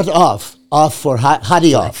 Not off. Off for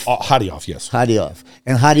Hadi off. Hadi off, yes. Hadi off.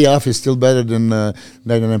 And Hadi off is still better than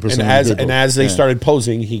 99% of people. And as they started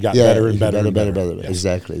posing, he got better and better. Yes.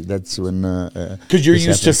 Exactly. That's when... Because you're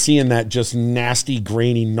used to seeing that just nasty,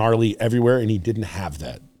 grainy, gnarly everywhere, and he didn't have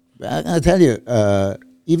that. I'll tell you,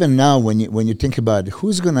 even now when you think about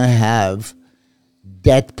who's going to have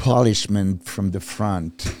that polishment from the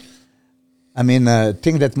front, I mean,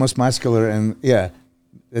 think that most muscular and,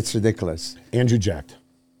 it's ridiculous. Andrew jacked.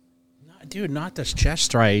 Dude, not the chest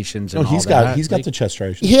striations and No, he's got the chest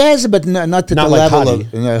striations. He has, but not to the like level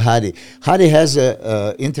Hadi. of Hadi. Hadi has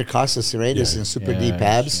a intercostal serratus and super deep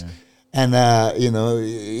abs, and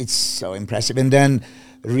it's so impressive. And then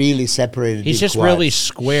really separated. He's just quads. really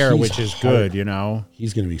square, He's which is hard. good.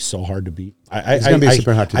 He's going to be so hard to beat. He's going to be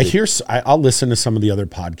super hard to beat. I'll listen to some of the other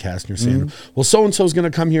podcasts, and you're saying, well, so and so is going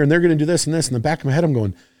to come here, and they're going to do this and this. In the back of my head, I'm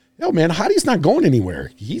going, no, man, Hadi's not going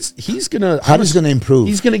anywhere. He's gonna improve.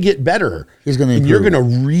 He's gonna get better. He's gonna improve. And you're gonna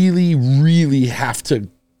really, really have to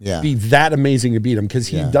be that amazing to beat him because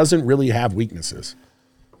he doesn't really have weaknesses.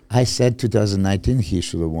 I said 2019 he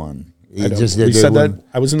should have won. We said that.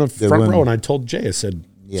 I was in the front row and I told Jay, I said,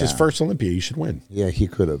 it's his first Olympia. He should win. Yeah, he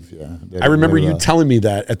could have. Yeah, I remember you telling me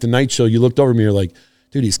that at the night show. You looked over at me. You're like,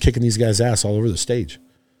 dude, he's kicking these guys' ass all over the stage.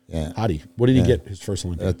 Yeah, Hadi, what did he get his first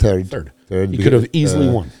Olympia? Third. He could have easily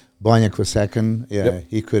won. Boniek was second. Yeah,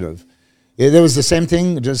 he could have. Yeah, there was the same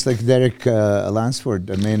thing, just like Derek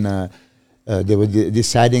Lansford. I mean, they were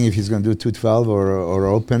deciding if he's going to do 212 or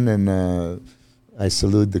open, and I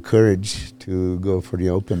salute the courage to go for the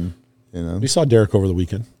open. We saw Derek over the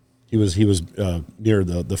weekend. He was near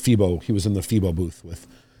the FIBO. He was in the FIBO booth with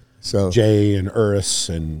Jay and Uris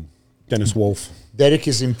and Dennis Wolf. Derek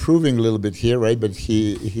is improving a little bit here, right? But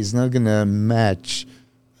he's not going to match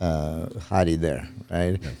Hadi there,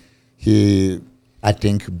 right? Yeah. He, I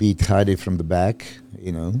think, beat Hadi from the back,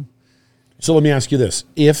 So let me ask you this.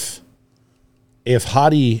 If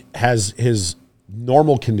Hadi has his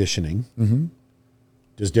normal conditioning,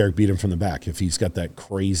 does Derek beat him from the back if he's got that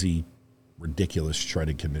crazy, ridiculous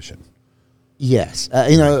shredded condition? Yes.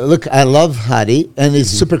 Look, I love Hadi, and he's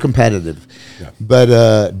super competitive. Yeah.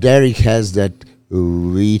 But Derek has that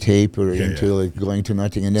re-taper into like going to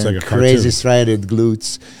nothing, and then like crazy striated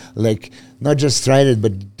glutes, like not just striated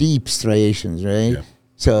but deep striations, right? Yeah.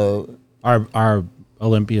 So our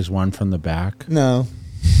Olympia's won from the back. No,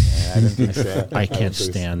 I don't think so. I can't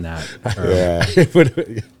stand that.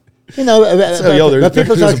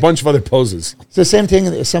 There's a bunch of other poses. It's the same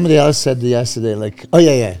thing somebody else said yesterday. Like,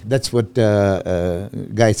 that's what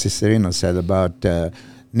Guy Cicerino said about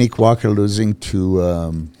Nick Walker losing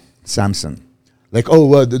to Samson. Like,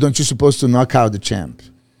 don't you supposed to knock out the champ?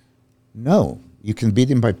 No, you can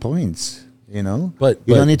beat him by points, But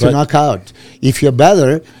you don't need to knock out. If you're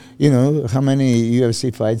better, how many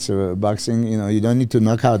UFC fights or boxing, you don't need to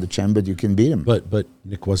knock out the champ, but you can beat him. But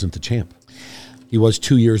Nick wasn't the champ. He was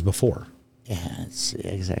 2 years before. Yeah,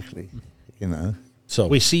 exactly, So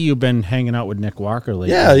we see you've been hanging out with Nick Walker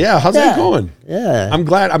lately. Yeah. How's that going? Yeah, I'm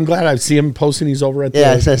glad I see him posting. He's over at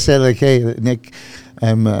as I said, like, hey, Nick,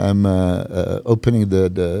 I'm opening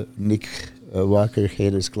the Nick Walker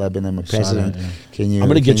Haters Club, and I'm a president. Can you? I'm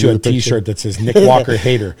going to get you a T-shirt that says Nick Walker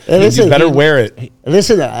Hater. Listen, you better wear it.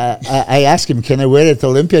 Listen, I asked him, can I wear it at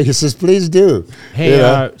Olympia? He says, please do.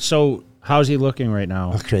 Hey, so how's he looking right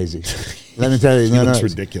now? Oh, crazy. Let me tell you, He looks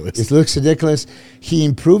ridiculous. It looks ridiculous. He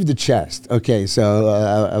improved the chest. Okay, so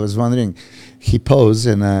I was wondering, he posed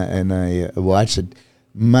and I watched it,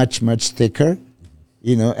 much thicker,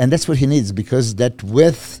 and that's what he needs, because that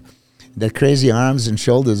width, that crazy arms and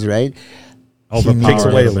shoulders, right? Takes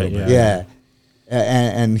away a little bit. Yeah.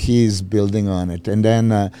 And he's building on it. And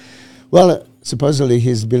then, supposedly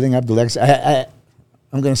he's building up the legs.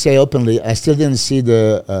 I'm going to say openly, I still didn't see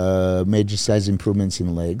the major size improvements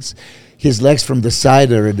in legs. His legs from the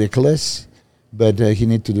side are ridiculous, but he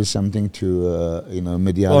needs to do something to,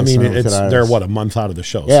 medialis. Well, I mean, they're a month out of the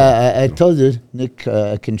show. Yeah, I told you, Nick,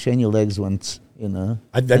 I can train your legs once,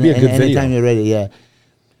 That'd be a good video. Anytime you're ready, yeah.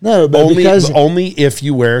 No, but only if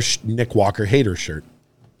you wear Nick Walker Hater shirt.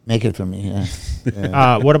 Make it for me,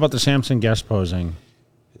 yeah. What about the Samson guest posing?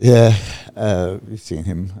 Yeah, we've seen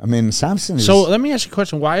him. I mean, Samson is... So let me ask you a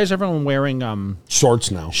question. Why is everyone wearing...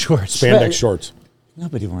 shorts now. Shorts. Spandex shorts.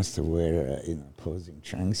 Nobody wants to wear, posing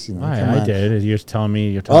trunks, I did. You're telling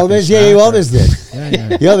me you're talking always, smack. Yeah, you always did.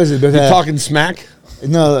 You always did. But, you're talking smack?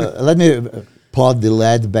 No, let me... Paul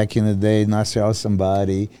Dillette back in the day, Nasser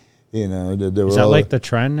somebody, You know, is that like the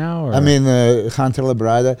trend now? Or? I mean, Hunter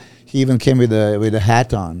Labrada, he even came with a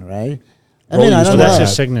hat on, right? I Rolly mean, I used don't to know. That's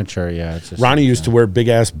his signature. Yeah, it's Ronnie used to wear big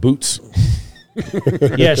ass boots.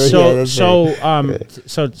 Yeah. So that's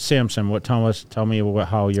so Samson, tell me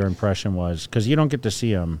how your impression was, because you don't get to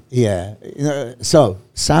see him. Yeah. You know, so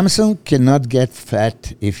Samson cannot get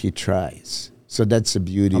fat if he tries. So that's the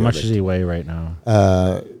beauty How of much it. does he weigh right now?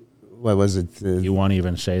 What was it? You won't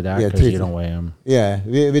even say that yeah, because you don't weigh him. Yeah,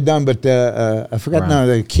 we done, but I forgot Right. now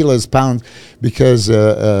the kilos, pounds, because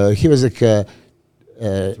he was like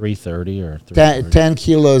 330 or 10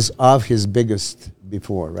 kilos off his biggest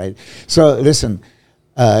before, right? So listen,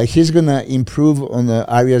 he's going to improve on the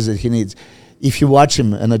areas that he needs. If you watch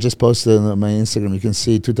him, and I just posted on my Instagram, you can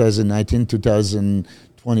see 2019,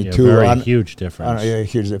 2022. Very huge difference. Yeah,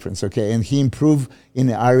 huge difference, okay. And he improved in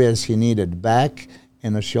the areas he needed, back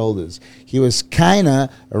and the shoulders. He was kind of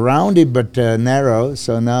roundy but narrow,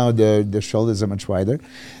 so now the shoulders are much wider,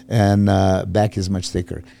 and back is much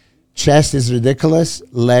thicker. Chest is ridiculous,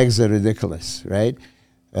 legs are ridiculous, right?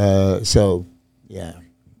 So, yeah.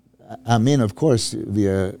 I mean, of course, we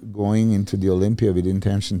are going into the Olympia with the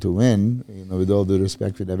intention to win, you know, with all due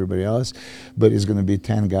respect with everybody else, but it's going to be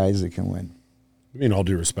 10 guys that can win. I mean, all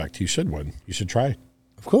due respect, he should win. You should try.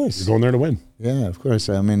 Of course. You're going there to win. Yeah, of course.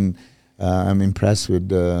 I mean, I'm impressed with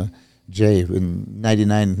Jay. In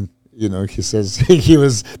 99, you know, he says he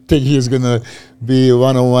was thinking he was going to be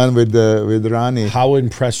one-on-one with Ronnie. How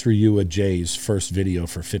impressed were you at Jay's first video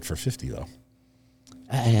for Fit for 50, though?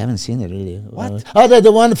 I haven't seen it really. What? Oh,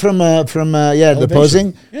 the one from the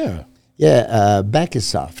posing. Yeah. Yeah, back is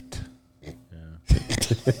soft.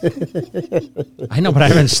 I know, but I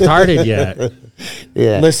haven't started yet.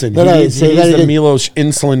 Yeah. Listen, No, he no, needs so you gotta the get- Milos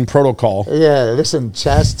insulin protocol. Yeah, listen,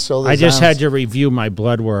 chest, shoulders. I just arms. had you review my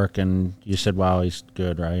blood work, and you said, "Wow, he's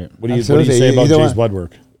good, right?" What do you Absolutely. say You about don't Jay's want- blood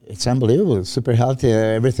work? It's unbelievable. It's super healthy,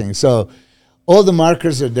 everything. So, all the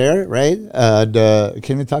markers are there, right?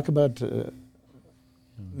 Can we talk about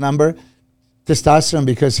number? Testosterone,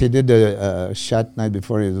 because he did a shot night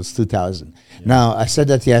before, it was 2,000. Yeah. Now, I said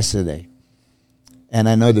that yesterday, and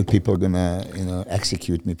I know that people are going to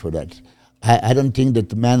execute me for that. I don't think that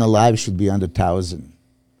the man alive should be under 1,000.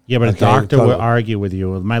 Yeah, but Okay, a doctor totally. would argue with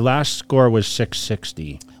you. My last score was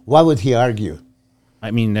 660. Why would he argue? I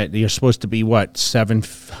mean, that you're supposed to be, what,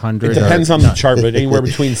 700? It depends on the chart, but anywhere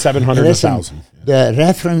between 700 and Listen, 1,000. the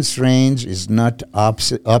reference range is not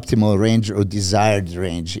optimal range or desired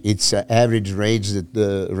range. It's an average range that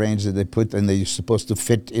they put, and they're supposed to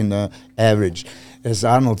fit in the average. As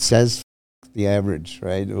Arnold says, the average,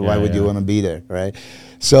 right? Why would you want to be there, right?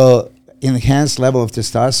 So, enhanced level of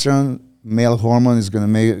testosterone, male hormone is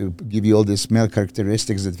going to give you all these male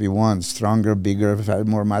characteristics that we want: stronger, bigger,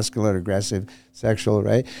 more muscular, aggressive, sexual,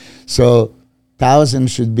 right? So 1,000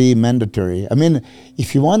 should be mandatory. I mean,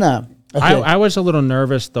 if you want to... Okay. I was a little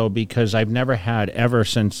nervous, though, because I've never had, ever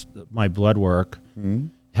since my blood work,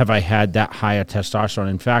 have I had that high a testosterone.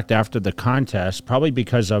 In fact, after the contest, probably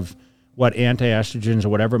because of what anti-estrogens or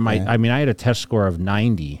whatever I mean, I had a test score of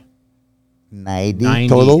 90. 90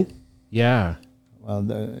 total? Yeah.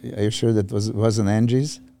 Well, are you sure that wasn't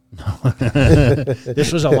Angie's?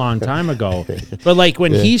 This was a long time ago. But like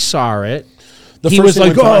when he saw it, The he first was thing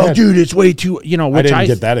like, went through my "Oh, head- dude, it's way too." You know, I which didn't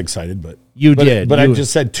get that excited, but You did. But You- I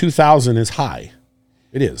just said 2,000 is high.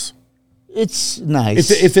 It is. It's nice.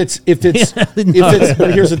 If it's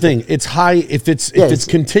but here's the thing, it's high if it's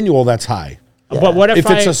continual, that's high. But what if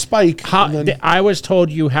it's a spike? I was told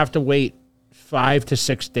you have to wait 5 to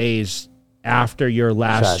 6 days after your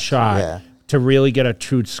last shot to really get a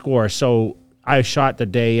true score. So I shot the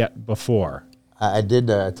day before. I did.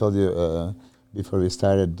 I told you before we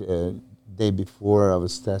started. Day before, I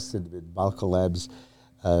was tested with Balco Labs,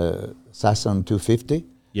 Sasson 250.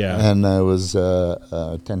 Yeah, and it was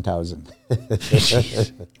 10,000.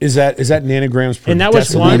 Is that nanograms per and that was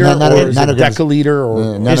deciliter, one- or is it nanograms. deciliter,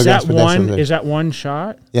 or is that one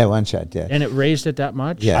shot? Yeah, one shot. Yeah, And it raised it that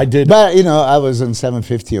much? yeah. I did. But I was on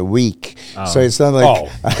 750 a week, so it's not like.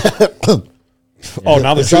 Oh,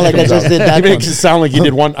 now the It's not like I just did that He makes one. it sound like you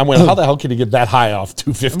did one. I went, how the hell can you get that high off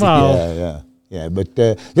 250? Well, Yeah. But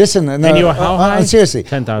listen, and you were how high? seriously,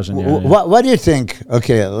 10,000. Yeah, What do you think?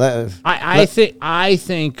 Okay, I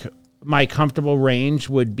think my comfortable range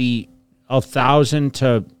would be 1,000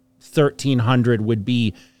 to 1,300 would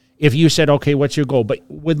be. If you said, okay, what's your goal? But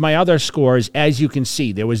with my other scores, as you can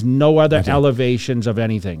see, there was no other elevations of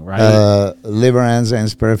anything, right? liver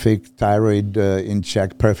enzymes perfect, thyroid in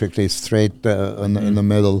check, perfectly straight in the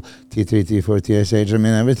middle, T3, T4, TSH. I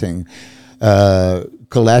mean everything.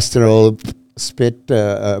 Cholesterol, spit,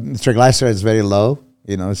 triglycerides very low.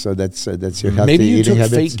 So that's your healthy Maybe you eating took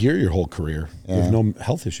habits. fake gear your whole career with no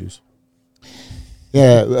health issues.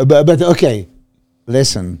 Yeah, but okay,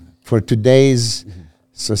 listen, for today's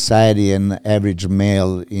society and average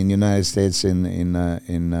male in United States, in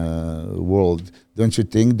world, don't you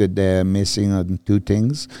think that they're missing on two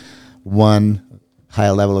things? One,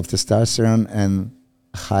 higher level of testosterone and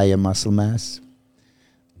higher muscle mass.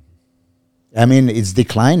 I mean, it's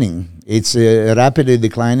declining. It's rapidly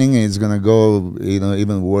declining. It's going to go,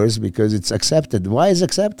 even worse because it's accepted. Why is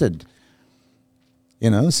accepted?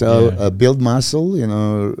 Build muscle,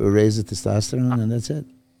 raise the testosterone, and that's it.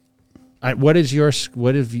 What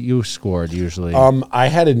have you scored usually?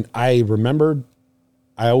 I remembered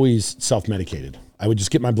I always self-medicated. I would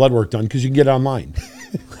just get my blood work done because you can get it online.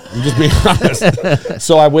 I'm just being honest.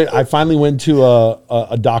 So I finally went to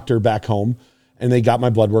a doctor back home, and they got my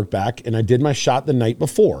blood work back, and I did my shot the night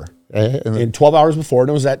before, and 12 hours before, and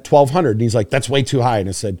it was at 1,200. And he's like, "That's way too high." And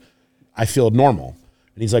I said, "I feel normal."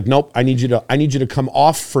 And he's like, "Nope, I need you to come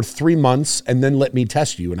off for 3 months and then let me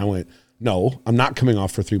test you." And I went, "No, I'm not coming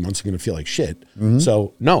off for 3 months. I'm going to feel like shit."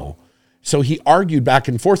 So no. So he argued back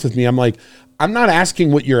and forth with me. I'm like, "I'm not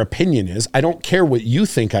asking what your opinion is. I don't care what you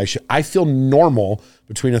think I should. I feel normal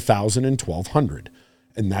between 1,000 and 1,200.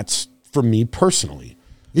 And that's for me personally."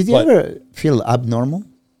 Did you ever feel abnormal?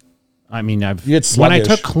 I mean, when I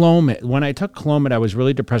took Clomid, I was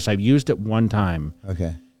really depressed. I've used it one time.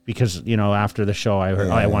 Okay. Because, after the show,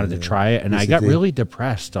 I wanted to try it, and I got really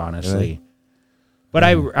depressed, honestly. Right. But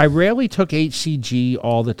I rarely took HCG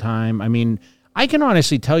all the time. I mean, I can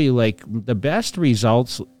honestly tell you, like, the best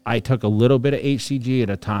results, I took a little bit of HCG at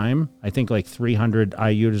a time. I think like 300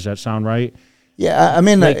 IU. Does that sound right? Yeah, I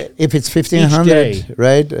mean, if it's 1,500,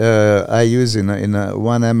 right? I use in a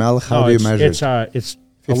 1 ml. How do you measure it? It's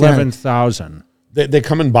 11,000. They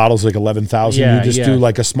come in bottles like 11,000. Yeah, you just do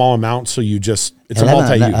like a small amount, so it's a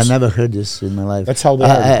multi-use. I never heard this in my life. That's how they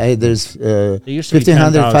are. There's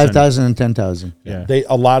 1,500, 5,000, and 10,000.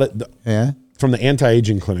 Yeah. From the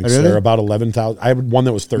anti-aging clinics, really? they're about 11,000. I had one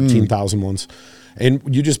that was 13,000 once. And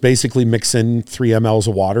you just basically mix in 3 mLs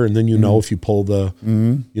of water, and then if you pull the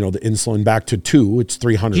the insulin back to 2, it's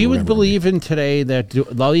 300. Do you would believe in today that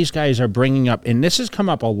all these guys are bringing up, and this has come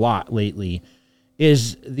up a lot lately,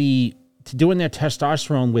 is doing their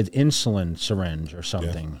testosterone with insulin syringe or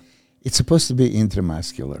something? Yeah. It's supposed to be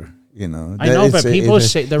intramuscular. I know, but people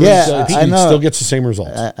say still gets the same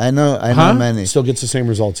results. I know many. Still gets the same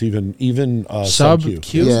results, even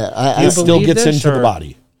sub-Q. Yeah, it still gets into the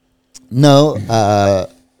body. No,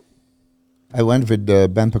 I went with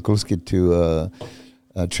Ben Pakulski to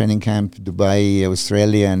a training camp, Dubai,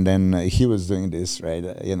 Australia, and then he was doing this, right,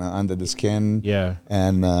 under the skin. Yeah.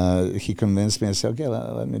 And he convinced me. I said, okay,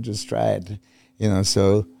 let me just try it.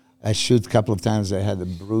 So I shoot a couple of times. I had the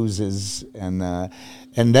bruises, and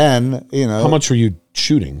then, How much were you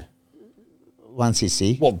shooting? 1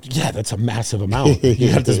 cc. Well, yeah, that's a massive amount.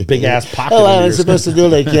 You got this big ass pocket. I was supposed to do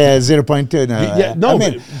 0.2.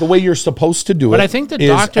 But the way you're supposed to do it. But I think the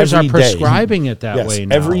doctors are prescribing it that way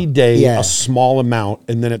now. Every day, a small amount,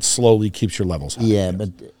 and then it slowly keeps your levels high. Yeah,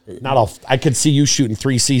 but not all. I could see you shooting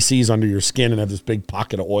 3 cc's under your skin and have this big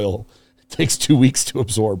pocket of oil. It takes 2 weeks to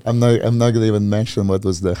absorb. I'm not going to even mention what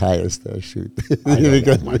was the highest shoot.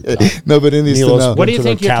 Nobody needs to know. What do you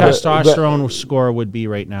think your testosterone score would be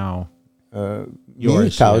right now?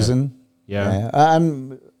 Yours, 1,000. Yeah.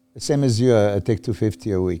 I'm same as you. I take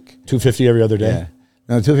 250 a week. 250 every other day. Yeah.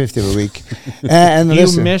 No, 250 a week. And do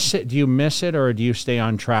you miss it? Do you miss it, or do you stay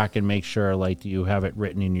on track and make sure? Like, do you have it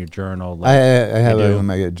written in your journal? I have it in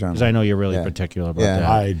my journal because I know you're really particular about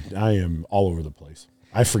that. I am all over the place.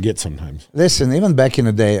 I forget sometimes. Listen, even back in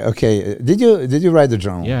the day, okay, did you write the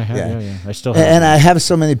journal? Yeah. I still have and I have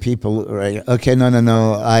so many people, right? Okay,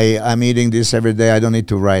 no. I'm eating this every day. I don't need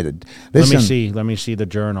to write it. Listen, Let me see the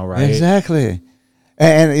journal, right? Exactly.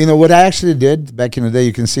 And what I actually did back in the day,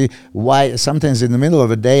 you can see why sometimes in the middle of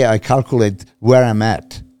the day I calculate where I'm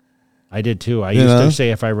at. I did too. I used to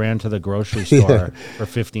say if I ran to the grocery store for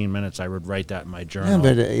 15 minutes, I would write that in my journal.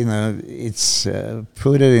 Yeah, but it's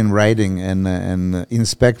put it in writing and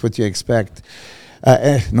inspect what you expect.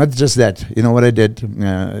 Not just that. You know what I did?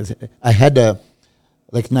 I had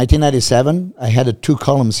 1997. I had 2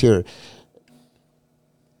 columns here.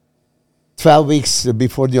 12 weeks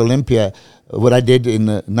before the Olympia, what I did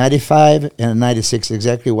in 95 and 96,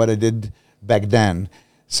 exactly what I did back then.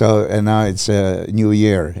 So, and now it's a new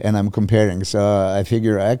year, and I'm comparing. So I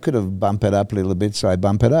figure I could have bumped it up a little bit, so I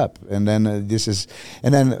bump it up. And then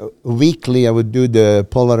and then weekly I would do the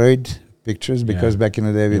Polaroid pictures because back in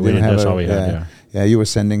the day we didn't have that's all we had, yeah, you were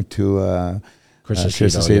sending to Chris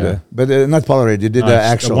Chris Aceto, Aceto. yeah. But not Polaroid. You did the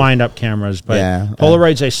actual the wind-up cameras, but Yeah,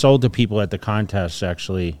 Polaroids I sold to people at the contest.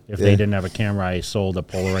 Actually, if they didn't have a camera, I sold a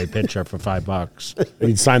Polaroid picture for $5. And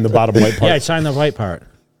you'd sign the bottom white part. Yeah, I signed the white part.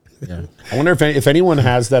 Yeah. I wonder if anyone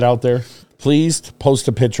has that out there. Please post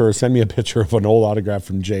a picture or send me a picture of an old autograph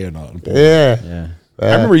from Jay and Yeah.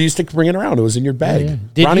 I remember you used to bring it around. It was in your bag. Yeah.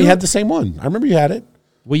 Did Ronnie you? had the same one. I remember you had it.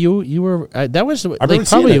 Well, you were that was I remember seeing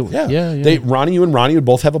probably it. Yeah. yeah. Ronnie, you and Ronnie would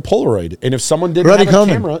both have a Polaroid, and if someone didn't Ronnie have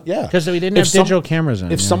Coleman. a camera, because we didn't If have digital cameras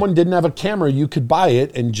in. If someone didn't have a camera, you could buy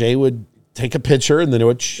it, and Jay would take a picture, and then it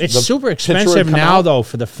would. It's super expensive now, though,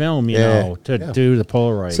 for the film, you know, to do the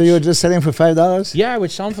Polaroids. So you were just selling for $5? Yeah, I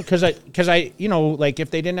would sell them because I like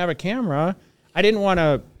if they didn't have a camera, I didn't want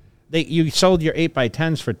to. You sold your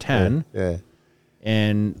 8x10s for 10. Yeah.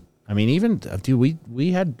 And I mean, even dude,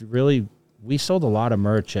 we sold a lot of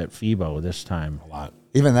merch at FIBO this time. A lot.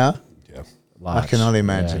 Even now? Yeah. I can only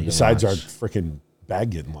imagine. Yeah, Besides our lots. freaking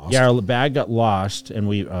bag getting lost. Yeah, our bag got lost,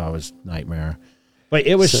 and it was a nightmare. But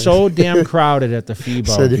it was so damn crowded at the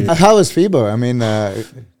FIBO. dude. How was FIBO? I mean,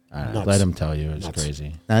 Let him tell you, it's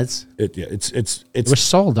crazy. that's It was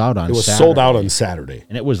sold out on. It was Saturday, sold out on Saturday.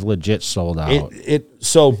 and it was legit sold out.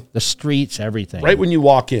 So The streets, everything. right when you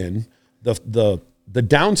walk in, the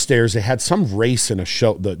downstairs, they had some race in a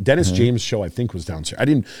show. The Dennis James show, I think, was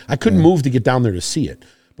downstairs. I couldn't move to get down there to see it.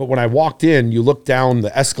 But when I walked in, you looked down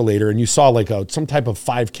the escalator and you saw like some type of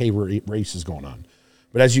 5K races going on.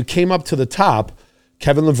 But as you came up to the top,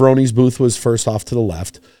 Kevin Lavroni's booth was first off to the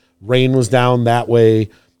left. Rain was down that way.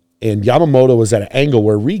 And Yamamoto was at an angle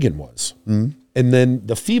where Regan was. And then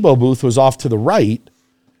the FIBO booth was off to the right.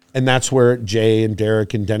 And that's where Jay and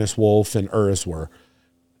Derek and Dennis Wolf and Uris were.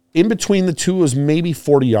 In between the two was maybe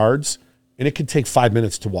 40 yards, and it could take 5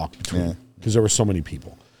 minutes to walk between because there were so many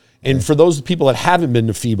people. And for those people that haven't been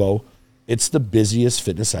to FIBO, it's the busiest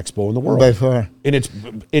fitness expo in the world. by far. And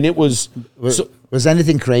it was Was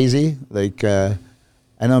anything crazy? Like, I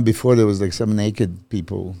know before there was like some naked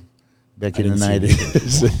people back in the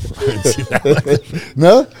 90s.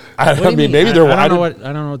 No? I What do you mean, maybe I there were. don't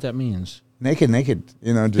know what that means. Naked.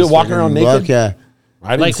 You know, just walking around naked? Yeah.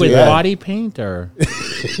 I didn't Like see with that. body paint or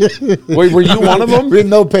Were you one of them? With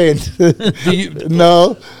no paint.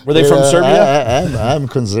 No. Were they from Serbia? I'm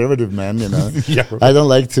conservative, man, you know. Yeah. I don't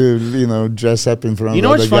like to, dress up in front you of know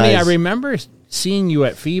other what's funny? guys. I remember seeing you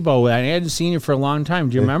at FIBO. I hadn't seen you for a long time.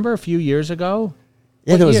 Do you remember a few years ago?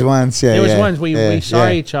 Yeah, there was once. Yeah, There was yeah, once we saw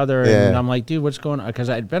yeah, each other, yeah. and I'm like, dude, what's going on? Because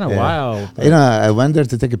it'd been a while. I went there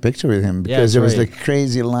to take a picture with him because that's there was right. like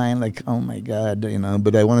crazy line, like, oh my God,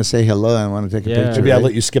 But I want to say hello. I want to take a Yeah. picture. Maybe I'll right?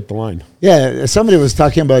 let you skip the line. Yeah, somebody was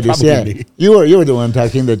talking about this. Probably Yeah, me. you were the one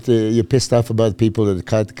talking that you're pissed off about people that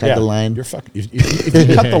cut the line. You're fucking. If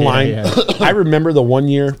you cut the line, I remember the one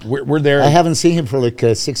year we're there. I haven't seen him for like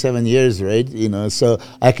 6-7 years, right? So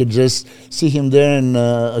I could just see him there and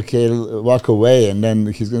walk away, and then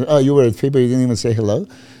he's going, oh, you were at FIBO, you didn't even say hello?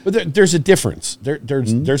 But there's a difference.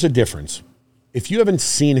 There's a difference. If you haven't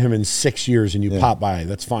seen him in 6 years and you pop by,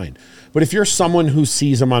 that's fine. But if you're someone who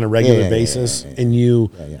sees him on a regular basis and you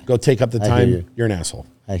go take up the time, you're an asshole.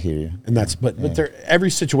 I hear you. And that's but every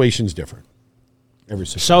situation's different. Every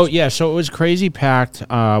situation. So it was crazy packed.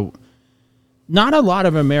 Not a lot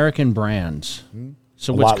of American brands.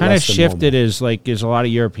 So what's lot kind of less than shifted is a lot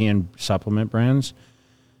of European supplement brands.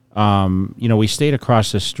 We stayed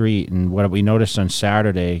across the street, and what we noticed on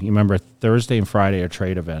Saturday, you remember Thursday and Friday are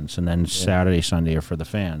trade events, and then Saturday, Sunday are for the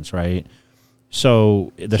fans, right?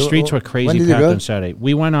 So the streets were when crazy did you packed go? on Saturday.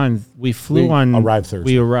 We arrived Thursday.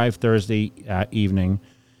 We arrived Thursday evening,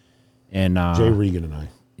 and Jay Regan and I.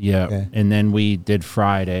 yeah, and then we did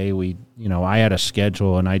Friday. I had a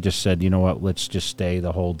schedule, and I just said, you know what, let's just stay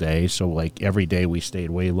the whole day. So like every day we stayed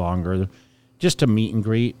way longer, just to meet and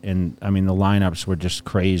greet. And I mean, the lineups were just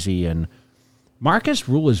crazy. And Marcus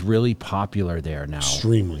Rule is really popular there now,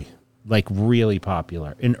 Extremely. like really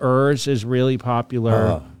popular. And Urs is really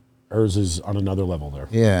popular. Urs is on another level there.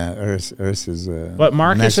 Yeah, Urs is. But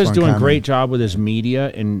Marcus next is one doing a coming. great job with his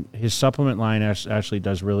media, and his supplement line actually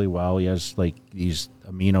does really well. He has like these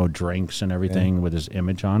amino drinks and everything with his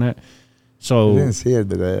image on it. I So didn't see it,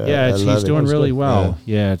 but I love he's it. doing really well.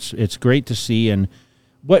 Yeah, it's great to see. And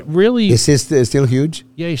what really, Is he still huge?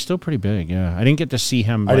 yeah, he's still pretty big. Yeah, I didn't get to see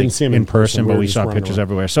him. I didn't see him in person, We but were we just saw running pictures around.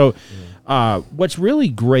 everywhere. So, what's really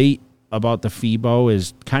great about the FIBO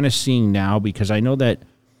is kind of seeing now, because I know that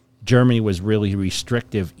Germany was really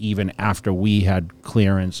restrictive even after we had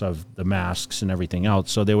clearance of the masks and everything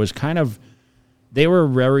else. So there was they were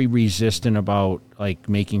very resistant about like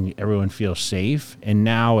making everyone feel safe. And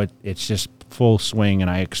now it's just full swing.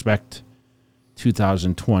 And I expect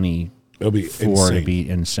 2024 It'll be to insane. be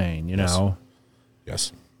insane, you know?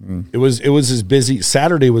 Yes. It was as busy.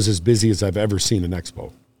 Saturday was as busy as I've ever seen an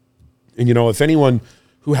expo. And, if anyone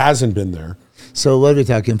who hasn't been there. So what are we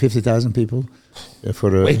talking, 50,000 people?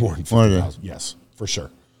 Way more than 50,000. Yes, for sure.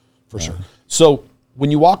 For sure. So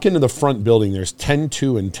when you walk into the front building, there's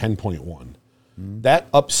 10.2 and 10.1. That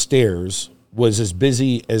upstairs was as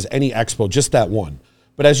busy as any expo, just that one.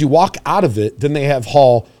 But as you walk out of it, then they have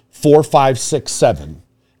hall 4, 5, 6, 7.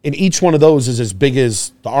 And each one of those is as big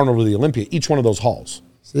as the Arnold or the Olympia, each one of those halls.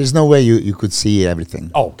 So there's no way you could see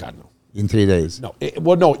everything. Oh, God, no. In 3 days? No.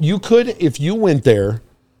 No, you could, if you went there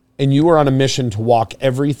and you were on a mission to walk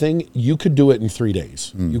everything, you could do it in 3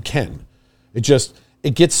 days. You can.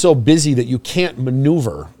 It gets so busy that you can't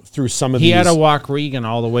maneuver through some of these. He had to walk Regan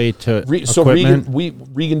all the way to So equipment.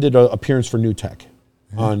 Regan did an appearance for New Tech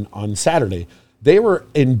on Saturday. They were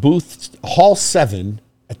in booth hall 7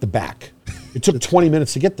 at the back. It took 20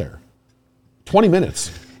 minutes to get there. 20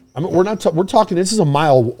 minutes. I mean, we're talking. This is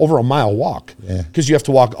over a mile walk because you have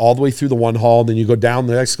to walk all the way through the one hall, then you go down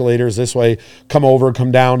the escalators this way, come over,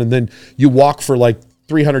 come down, and then you walk for like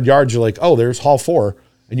 300 yards. You're like, oh, there's hall 4,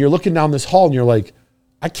 and you're looking down this hall, and you're like,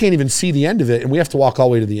 I can't even see the end of it, and we have to walk all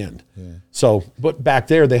the way to the end. Yeah. So, but back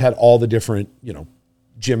there they had all the different,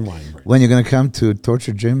 gym line. When you're going to come to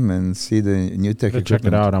Torture Gym and see the New Tech equipment? Check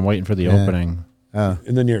it out. I'm waiting for the opening.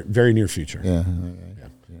 In the very near future. Yeah.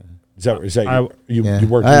 Is that you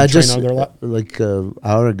work in train out there a lot? Like an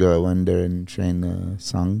hour ago, I went there and trained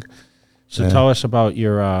Song. So tell us about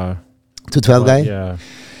your 212 guy? Yeah.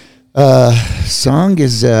 Song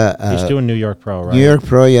is he's doing New York Pro, right? New York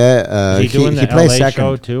Pro, yeah. Is he doing the plays LA second.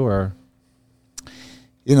 show too, or?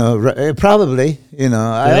 Probably.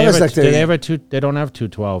 I always like to. They don't have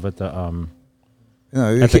 212 at the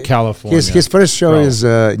at the California. His first show is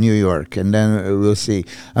New York, and then we'll see.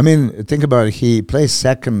 I mean, think about it. He placed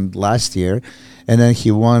second last year, and then he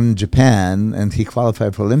won Japan, and he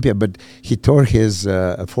qualified for Olympia, but he tore his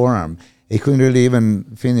forearm. He couldn't really even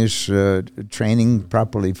finish training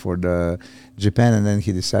properly for the Japan, and then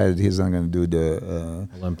he decided he's not going to do the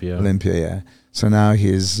Olympia, yeah. So now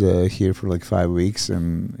he's here for like 5 weeks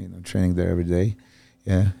and training there every day.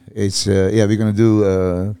 Yeah, it's we're gonna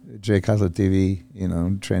do Jay Cutler TV,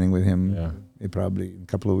 training with him. Yeah. Probably in a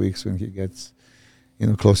couple of weeks when he gets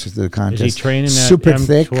closer to the contest. Is he training super at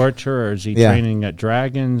thick Torture, or is he training at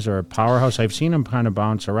Dragons or Powerhouse? I've seen him kind of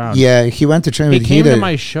bounce around. Yeah, he went to train with Hida. He came to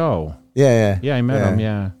my show. Yeah, I met him.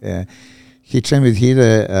 Yeah. He trained with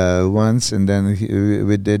Hida once, and then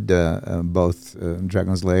we did both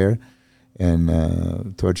Dragon's Lair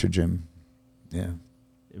and Torture Gym. Yeah,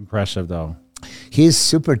 impressive though. He's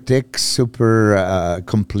super thick, super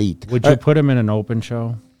complete. Would you put him in an open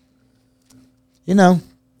show?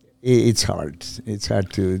 It's hard. It's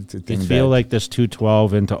hard to think. You feel like this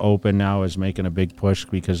 212 into open now is making a big push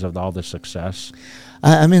because of all the success?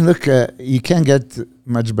 I mean, look, you can't get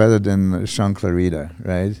much better than Sean Clarita,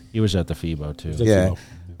 right? He was at the FIBO too. Yeah.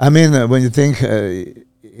 I mean, when you think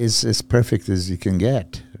it's as perfect as you can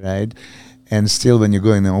get, right? And still, when you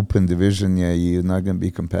go in the open division, you're not going to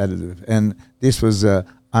be competitive. And this was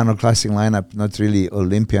Arnold Classic lineup, not really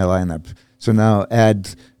Olympia lineup. So now add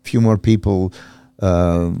a few more people.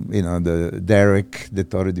 The Derek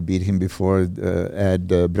that already beat him before. Add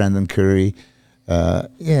Brandon Curry. I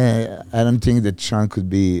don't think that Sean could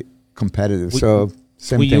be competitive.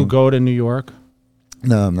 Will you go to New York?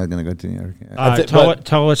 No, I'm not going to go to New York.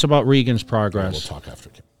 Tell us about Regan's progress. We'll talk after.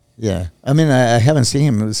 Yeah, I mean, I haven't seen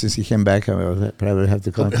him since he came back. I will probably have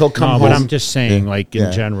to call him. He'll come. No, but I'm just saying,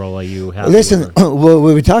 in general, you have. Listen,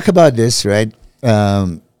 when we talk about this, right?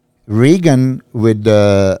 Regan with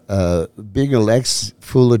bigger legs,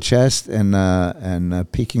 fuller chest,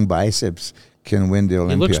 and peaking biceps can win the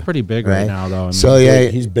Olympia. He looks pretty big right now, though. So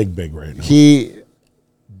he's big right now. He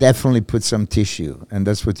definitely put some tissue, and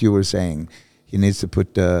that's what you were saying. He needs to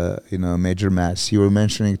put major mass. You were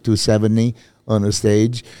mentioning 270 on the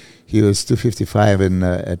stage. He was 255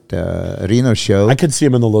 at Reno show. I could see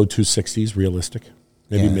him in the low 260s, realistic,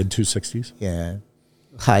 maybe mid 260s. Yeah,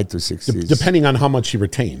 high 260s, depending on how much he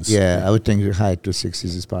retains. Yeah, I would think high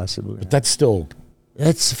 260s is possible. But that's still.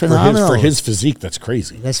 That's phenomenal. For his physique, that's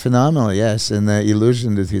crazy. That's phenomenal, yes. And the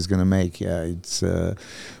illusion that he's going to make, it's...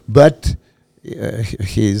 but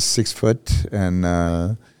he's 6 foot, and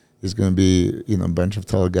there's going to be, a bunch of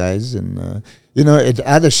tall guys. And, at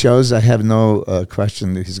other shows, I have no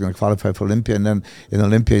question that he's going to qualify for Olympia. And then in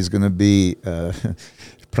Olympia, he's going to be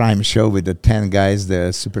prime show with the 10 guys that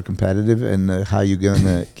are super competitive, and how you're going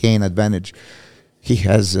to gain advantage. He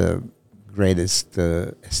has greatest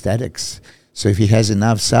aesthetics. So if he has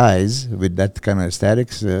enough size with that kind of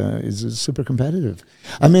aesthetics, he's super competitive.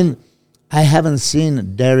 I mean, I haven't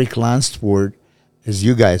seen Derek Lansford as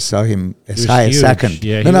you guys saw him as was high as huge. second.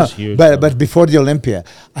 Yeah, he was huge, But before the Olympia,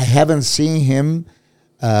 I haven't seen him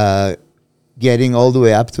getting all the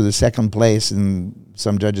way up to the second place, and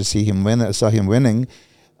some judges saw him winning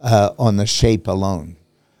on the shape alone.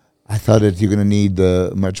 I thought that you're going to need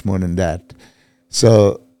much more than that.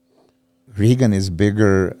 So Regan is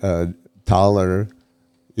bigger, taller,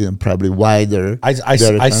 probably wider. I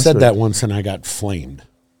said that once and I got flamed,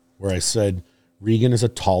 where I said Regan is a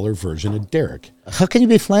taller version of Derek. How can you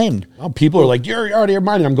be flamed? Well, people are like, you're out of your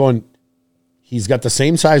mind. I'm going, he's got the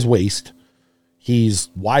same size waist. He's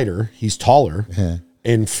wider. He's taller. Yeah.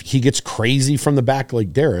 And he gets crazy from the back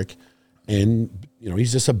like Derek. And,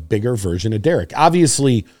 he's just a bigger version of Derek.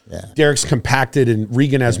 Obviously, Derek's compacted and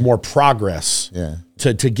Regan has more progress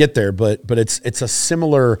to get there. But it's a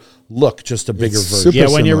similar look, just a bigger version. Yeah,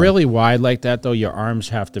 when you're really wide like that, though, your arms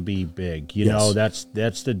have to be big. You know, that's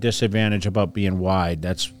the disadvantage about being wide.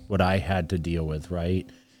 That's what I had to deal with, right?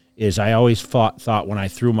 Is I always thought when I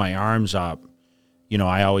threw my arms up,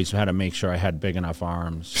 I always had to make sure I had big enough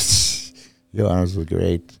arms. Your arms were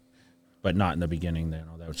great. But not in the beginning. That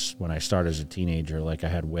was when I started as a teenager. Like I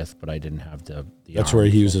had width, but I didn't have the That's where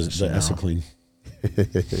he uses the Essiclean.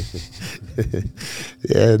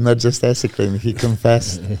 Yeah, not just Essiclean. He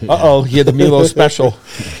confessed. He had the Milos special.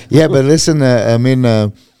 Yeah, but listen,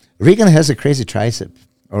 Regan has a crazy tricep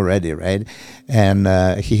already, right? And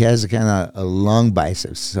he has kind of a long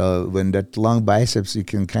biceps. So when that long biceps, you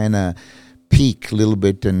can kind of peak a little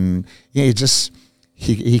bit, and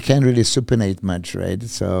he can't really supinate much, right?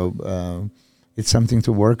 So it's something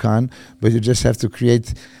to work on, but you just have to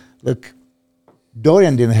create. Look,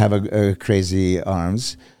 Dorian didn't have a crazy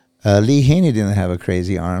arms. Lee Haney didn't have a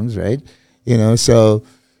crazy arms, right? So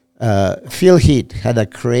Phil Heath had a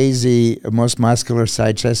crazy, most muscular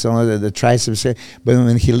side chest, only the triceps. But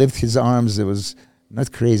when he lifted his arms, it was not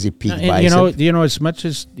crazy peak bicep. As much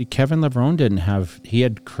as Kevin Levrone didn't have, he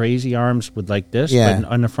had crazy arms with like this, but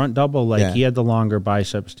on the front double, he had the longer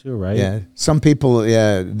biceps too, right? Yeah. Some people,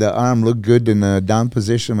 the arm looked good in a down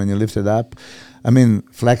position when you lift it up. I mean,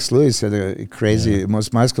 Flex Lewis had a crazy,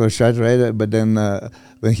 most muscular shot, right? But then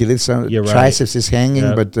when he lifts up, triceps is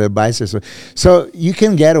hanging, but biceps. So you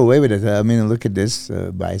can get away with it. I mean, look at this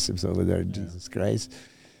biceps over there. Yeah. Jesus Christ.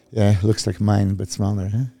 Yeah, looks like mine, but smaller,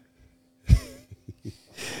 huh?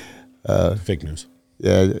 Fake news.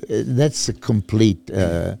 Yeah, that's a complete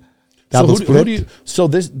double split.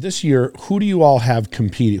 This year, who do you all have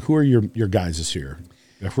competing? Who are your guys this year?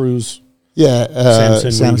 Cruz? Yeah,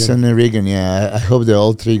 Samson and Regan. Yeah, I hope they're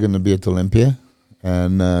all three going to be at Olympia,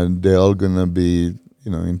 and they're all going to be,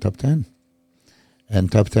 in top 10.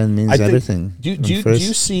 And top 10 means everything. Do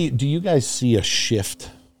you guys see a shift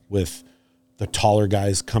with the taller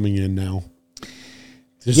guys coming in now?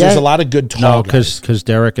 There's a lot of good tall guys. because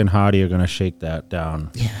Derek and Hardy are going to shake that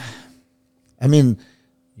down. Yeah, I mean,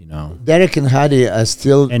 Derek and Hardy are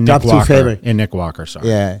still top two favorite. And Nick Walker, sorry.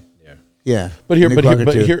 Yeah. But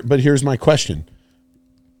here's my question: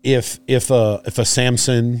 If a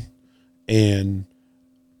Samson and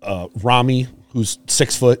Rami, who's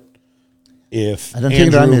 6 foot, I don't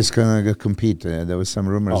think Rami is going to compete. There was some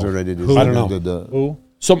rumors already. I don't know. Who?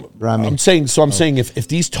 So Rami. I'm saying if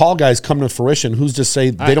these tall guys come to fruition, who's to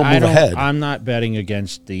say they don't move ahead? I'm not betting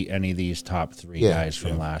against any of these top three guys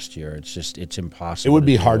from last year. It's impossible. It would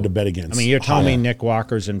be hard to bet against. I mean, you're telling me Nick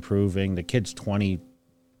Walker's improving. The kid's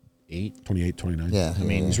 28, 29. Yeah, I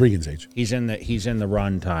mean, he's Regan's age. He's in the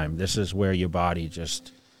run time. This is where your body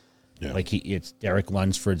just it's Derek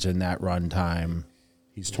Lunsford's in that run time.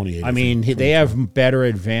 He's 28. I mean, they have better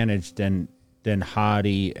advantage than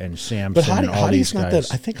Hardy and Samson. But and all these not guys.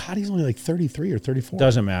 that. I think Hardy's only like 33 or 34.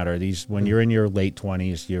 Doesn't matter. When you're in your late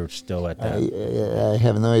 20s, you're still at that. I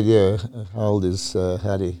have no idea how old is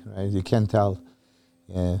Hardy. Right, you can't tell.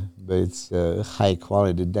 Yeah, but it's high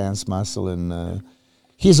quality dance muscle, and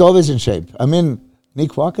he's always in shape. I mean,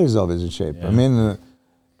 Nick Walker is always in shape. Yeah. I mean,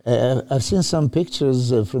 I've seen some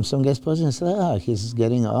pictures from some guys posting and said, he's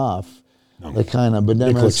getting off. No. But then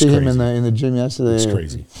Nick when I see him in the gym yesterday, it's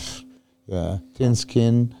crazy. Yeah, thin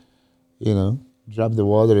skin, drop the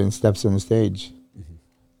water and steps on the stage.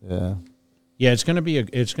 Mm-hmm. Yeah, it's gonna be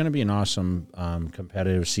an awesome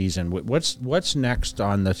competitive season. What's next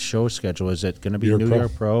on the show schedule? Is it going to be New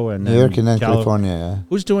York Pro and New York and then California? Yeah.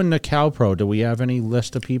 Who's doing the Cal Pro? Do we have any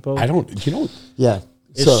list of people? I don't. Yeah.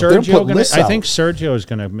 Is Sergio going to? I think Sergio is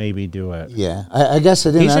going to maybe do it. Yeah, I guess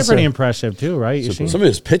I didn't. He's pretty impressive too, right? Some of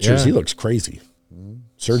his pictures, he looks crazy. Mm-hmm.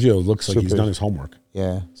 Sergio looks like he's done his homework.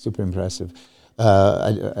 Yeah, super impressive.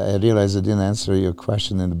 I realized I didn't answer your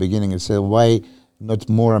question in the beginning. I said, why not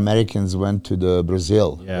more Americans went to the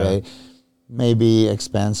Brazil, right? maybe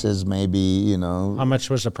expenses, maybe, How much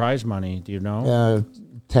was the prize money? Do you know?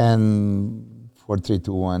 10 for 3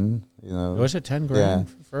 to 1, Was it 10 grand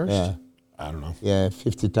first? Yeah. I don't know. Yeah,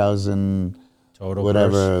 50,000 Total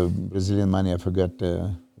whatever Brazilian money. I forgot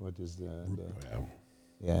what is the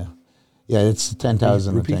yeah. It's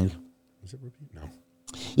 10,000, I think. Is it rupee? No.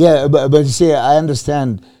 Yeah, but you see, I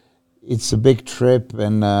understand it's a big trip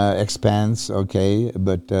and expense, okay,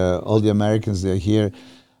 but all the Americans, they're here.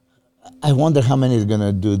 I wonder how many is going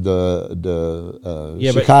to do the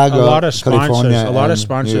Chicago, but a lot of sponsors,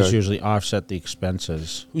 California, usually offset the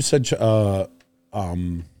expenses. Who said? Well,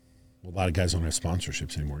 a lot of guys don't have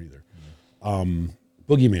sponsorships anymore either.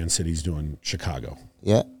 Boogeyman said he's doing Chicago.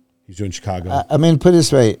 Yeah, he's doing Chicago. I mean, put it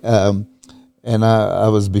this way, and I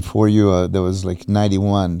was before you. There was like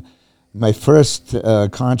 91. My first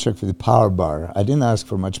contract for the Power Bar. I didn't ask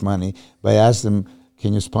for much money, but I asked them,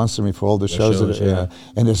 "Can you sponsor me for all the shows?"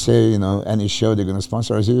 And they say, any show they're going to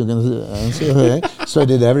sponsor. I said, "You're going to say, okay." So I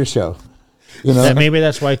did every show. Maybe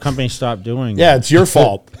that's why companies stopped doing it. Yeah, it's your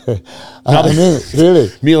fault. I mean,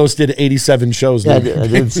 really. Milos did 87 shows. Yeah, I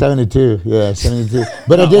did 72. Yeah, 72.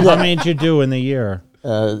 But I did. How many did you do in the year?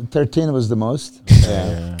 13 was the most.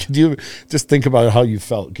 Yeah. Could you just think about how you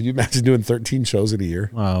felt? Could you imagine doing 13 shows in a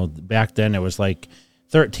year? Well, back then it was like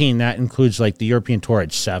 13. That includes like the European tour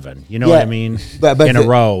at 7. You know what I mean? But in a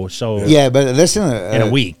row. So yeah, but listen. In a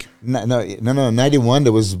week. No. 91.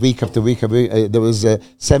 There was week after week. There was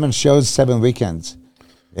 7 shows, 7 weekends.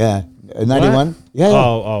 Yeah. 91. What? Yeah.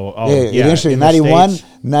 Oh. Yeah. Eventually, 91,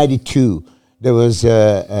 92. There was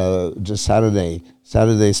just Saturday,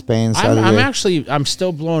 Spain. Saturday. I'm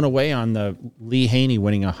still blown away on the Lee Haney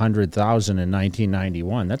winning 100,000 in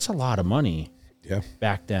 1991. That's a lot of money. Yeah.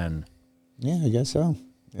 Back then. Yeah, I guess so.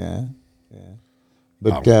 Yeah.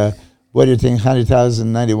 But what do you think?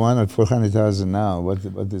 100,000 91 or 400,000 now? What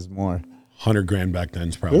is more? 100 grand back then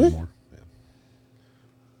is probably Really? more. Yeah.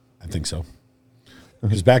 I think so.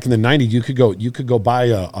 Because back in the 90s, you could go buy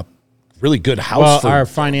a really good house. Well, our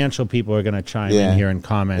financial people are going to chime in here and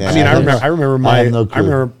comment. Yeah. I mean, I remember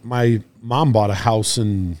clue. my mom bought a house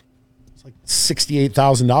and it's like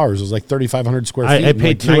 $68,000. It was like 3,500 square feet. I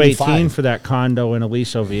paid like $218 for that condo in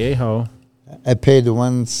Aliso Viejo. I paid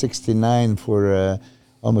 $169 for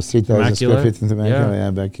almost 3,000 square feet in Temecula.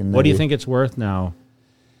 Yeah, back in. What do you think it's worth now?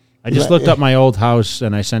 I just looked up my old house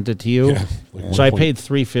and I sent it to you. Yeah, so I paid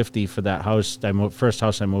 $350 for that house. First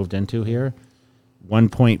house I moved into here.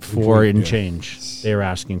 1.4 and change. They're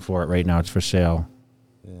asking for it right now. It's for sale.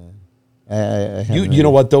 Yeah. You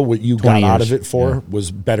know what though? What you got out years. of it for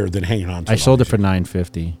was better than hanging on to it. I sold it for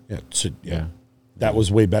 $950. Yeah. That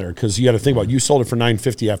was way better because you got to think about it. You sold it for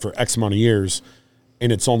 $950 after X amount of years,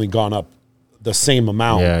 and it's only gone up the same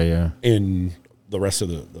amount. In the rest of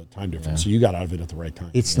the time difference. So you got out of it at the right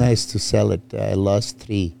time. It's nice to sell it. I lost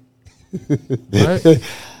 3. What?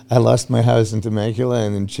 I lost my house in Temecula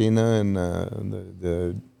and in Chino and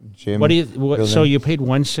the gym. So you paid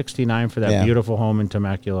 $169 for that beautiful home in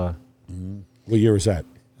Temecula. What year was that?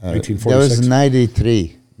 1946? That was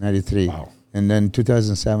 93. Wow. And then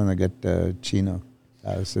 2007, I got Chino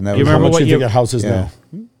house. And that How was much do you think a house is Yeah.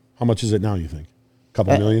 now? How much is it now, you think? A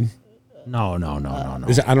couple million? No.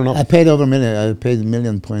 Is it, I don't know. I paid over $1 million. I paid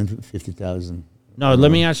 $1,050,000. No,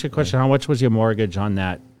 let me ask you a question. How much was your mortgage on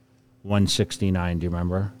that 169? Do you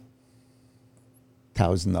remember?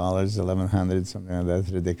 $1,000, $1,100, something like that.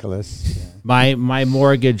 That's ridiculous. Yeah. My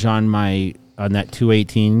mortgage on that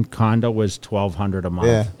 218 condo was $1,200 a month.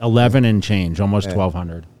 Yeah. 11 and change, almost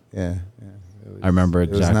 $1,200. Yeah. I remember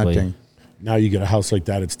exactly. It was nothing. Now you get a house like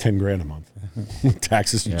that, it's $10,000 a month.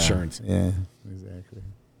 Taxes and insurance. Yeah, exactly.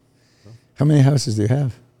 How many houses do you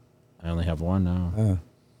have? I only have one now. Oh.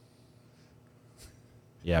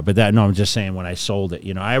 Yeah, but I'm just saying when I sold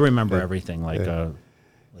it, I remember everything like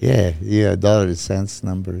dollar cents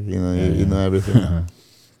number. You know everything.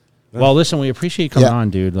 Well, listen, we appreciate you coming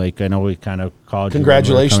on, dude. Like I know we kind of called.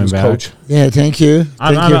 Congratulations, Coach. Yeah, thank you.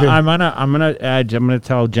 I'm gonna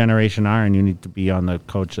tell Generation Iron you need to be on the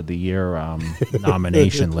Coach of the Year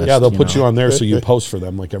nomination list. Yeah, they'll put you on there so you post for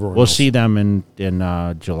them like everyone. We'll else. see them in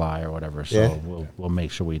July or whatever. So we'll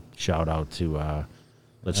make sure we shout out to.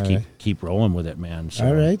 Let's keep rolling with it, man. So.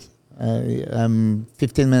 All right, I'm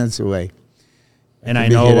 15 minutes away. And I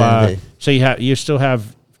know. So you still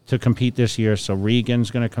have to compete this year. So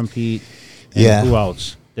Regan's going to compete. And who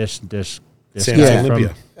else? This guy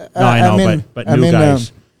Olympia. No, I know, but new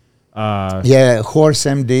guys. Horse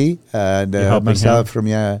MD. Myself from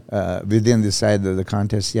we didn't decide the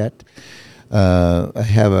contest yet. I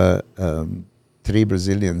have 3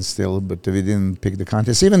 Brazilians still, but we didn't pick the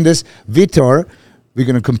contest. Even this Vitor we're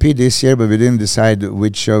going to compete this year, but we didn't decide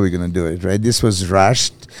which show we're going to do it, right? This was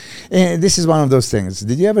rushed. And this is one of those things.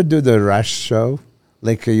 Did you ever do the rush show?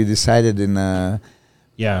 Like you decided in...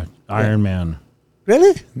 yeah, Iron Man.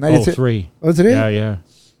 Really? 03. 03? Yeah, yeah.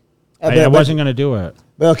 I wasn't going to do it.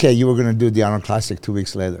 Well, okay, you were going to do the Arnold Classic 2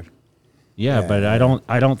 weeks later. Yeah, but I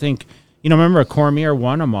don't think... You know, remember, Cormier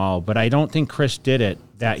won them all, but I don't think Chris did it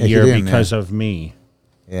that year because of me.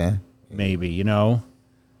 Yeah. Maybe, you know?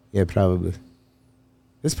 Yeah, probably.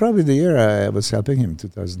 It's probably the year I was helping him,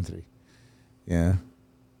 2003. Yeah.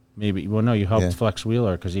 Maybe. Well, no, you helped Flex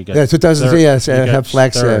Wheeler because he got 2003, yes, I helped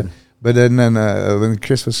Flex. But then when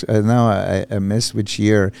Chris was, now I missed which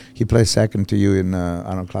year he played second to you in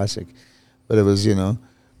Arnold Classic. But it was, you know,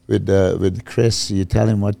 with Chris, you tell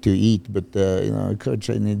him what to eat, but, you know, coach,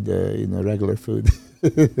 I need, you know, regular food.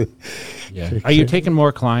 Yeah. Are you taking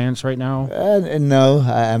more clients right now? No,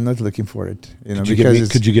 I'm not looking for it. You know,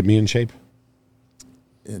 could you get me in shape?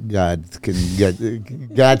 God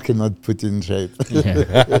cannot put you in shape.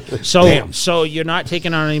 Yeah. So you're not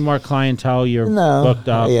taking on any more clientele. You're booked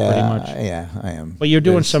up pretty much. Yeah, I am. But you're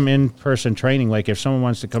doing some in-person training. Like if someone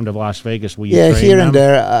wants to come to Las Vegas, will you train here them? And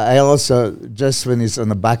there. I also, just when it's on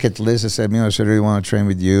the bucket list, I said, Milos, I really want to train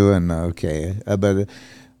with you. And okay. But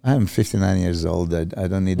I'm 59 years old. I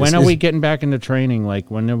don't need When are we getting back into training?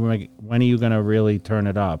 Like when are you going to really turn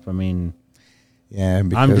it up? I mean... Yeah,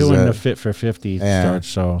 because, I'm doing the Fit for 50 start,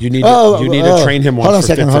 so... You need to train him once.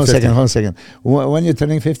 Hold on a second. When you're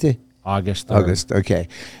turning 50? August 3rd. August, okay.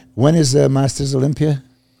 When is Masters Olympia?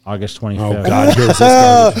 August 25th. Oh, God, here's this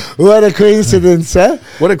garbage. What a coincidence, huh?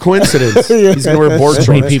 What a coincidence. He's going to wear board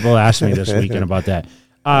So many shorts. people asked me this weekend about that.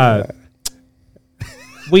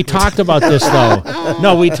 We talked about this, though.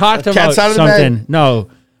 No, we talked about something. No,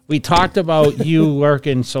 we talked about you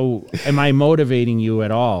working, so am I motivating you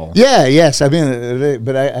at all? Yeah, yes. I mean,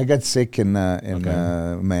 but I got sick in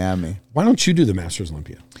Miami. Why don't you do the Masters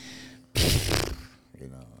Olympia? You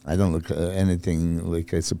know, I don't look anything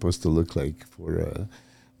like I'm supposed to look like for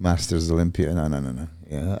Masters Olympia. No.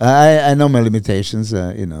 Yeah, I know my limitations.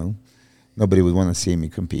 You know, nobody would want to see me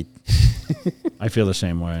compete. I feel the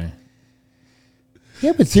same way.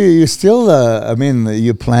 Yeah, but you still, I mean,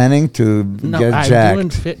 you're planning to get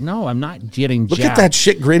jacked. No, I'm not getting jacked. Look at that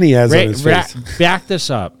shit grin he has on his face. Back this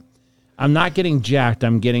up. I'm not getting jacked.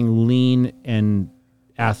 I'm getting lean and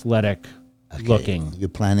athletic looking. You're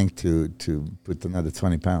planning to put another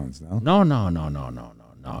 20 pounds, no? No.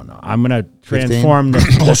 I'm going to transform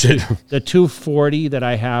the 240 that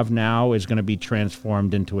I have now is going to be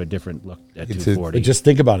transformed into a different look at 240. Just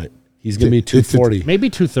think about it. He's going to be 240. Maybe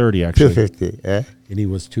 230, actually. 250, yeah. And he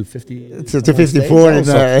was 250. It's 254.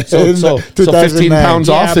 So 15 pounds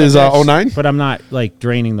off is 09? But I'm not, like,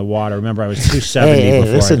 draining the water. Remember, I was 270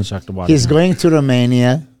 before I sucked the water. He's going to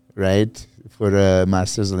Romania, right, for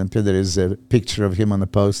Masters Olympia. There is a picture of him on the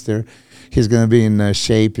poster. He's going to be in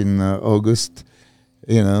shape in August,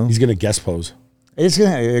 you know. He's going to guest pose. You're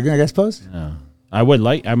going to guest pose? Yeah. I would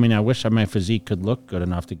like. I mean, I wish my physique could look good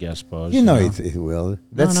enough to guest pose. You know it will.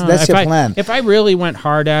 That's your plan. If I really went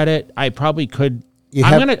hard at it, I probably could.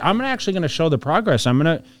 I'm actually gonna show the progress. So I'm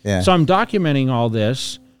documenting all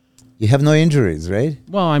this. You have no injuries, right?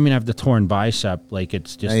 Well, I mean, I have the torn bicep. Like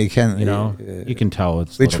it's just you can tell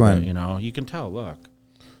it's which one? Bit, you can tell. Look,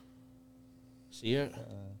 see it.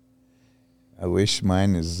 I wish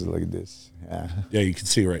mine is like this. Yeah, you can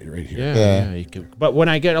see right here. Yeah. You can, but when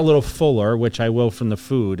I get a little fuller, which I will from the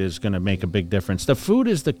food, is going to make a big difference. The food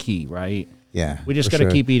is the key, right? Yeah. We just got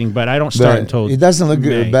to keep eating, but I don't start until it doesn't look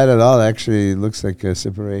bad at all. Actually, it looks like a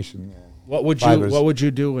separation. What would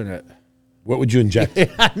you do in it? What would you inject?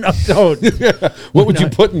 No, don't. What would you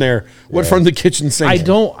put in there? What from the kitchen sink? I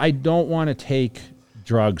don't want to take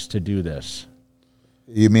drugs to do this.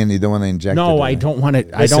 You mean you don't want to inject? No, I don't want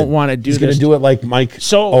to. I don't want to do this. He's going to do it like Mike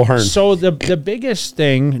O'Hearn. So the biggest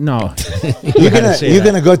thing, no, you're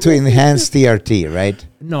gonna go to enhanced TRT, right?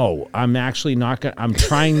 No, I'm actually not going. I'm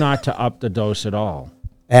trying not to up the dose at all.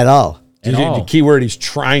 At all. The key word, he's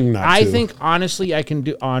trying not to. I think honestly, I can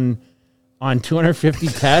do on 250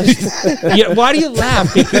 tests. Yeah, why do you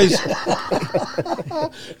laugh? Because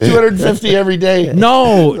 250 every day.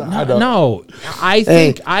 No. I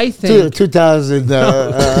think 2000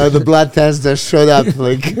 the blood test that showed up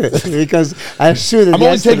because I shoot it. I'm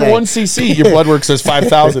only taking 1 cc. Your blood work says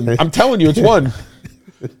 5,000. I'm telling you, it's 1.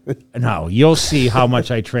 No, you'll see how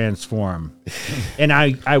much I transform, and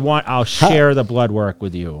I'll share the blood work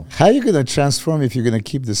with you. How are you going to transform if you're going to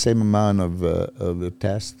keep the same amount of the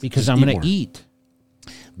test? Because I'm going to eat.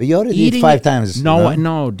 But you already eat 5 times.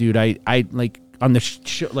 No, dude. I like on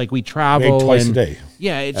the like we travel twice a day.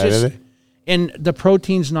 Yeah, it's just. Really? and the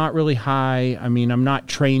protein's not really high. I mean, I'm not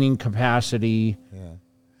training capacity. Yeah.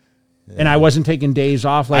 And I wasn't taking days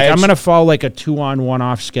off. Like I'm going to follow like a 2-on,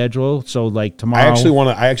 1-off schedule. So like tomorrow. I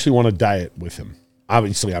actually want to diet with him.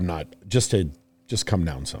 Obviously, I'm not. Just come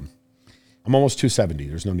down some. I'm almost 270.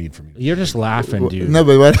 There's no need for me. You're just laughing, dude. No,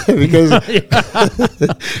 but what? Because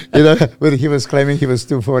when he was claiming he was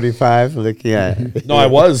 245, like No, I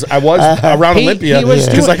was around Olympia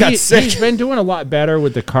because I got sick. He's been doing a lot better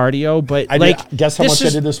with the cardio, but guess how much I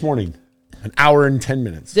did this morning? An hour and 10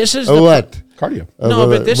 minutes. This is what cardio. No,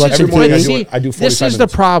 but this is every morning I do 45 This is minutes. the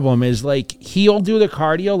problem. Is like he'll do the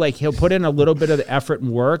cardio, like he'll put in a little bit of the effort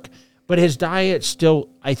and work. But his diet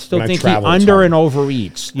I think he under and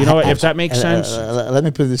overeats. You know, if that makes sense. Let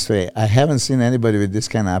me put it this way: I haven't seen anybody with this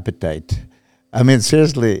kind of appetite. I mean,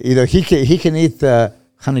 seriously, he can eat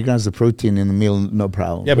 100 grams of protein in a meal, no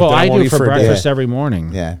problem. Yeah, but I do for breakfast every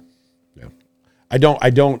morning. Yeah. I have a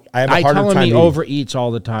harder time. I tell him he overeats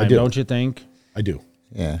all the time. Don't you think? I do.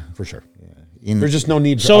 Yeah, for sure. There's just no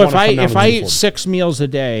need. So if I eat 6 meals a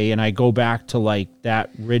day and I go back to like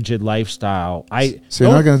that rigid lifestyle, so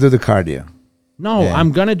you're not going to do the cardio. No,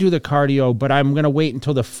 I'm going to do the cardio, but I'm going to wait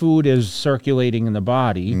until the food is circulating in the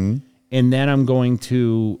body, and then I'm going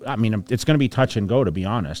to. I mean, it's going to be touch and go, to be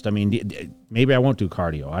honest. I mean, maybe I won't do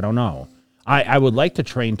cardio. I don't know. I would like to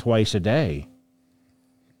train twice a day.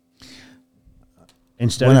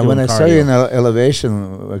 When I saw you in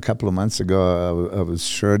elevation a couple of months ago, I was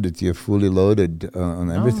sure that you're fully loaded on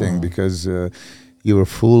everything because you were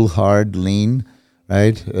full, hard, lean,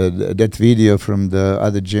 right? That video from the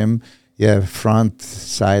other gym, front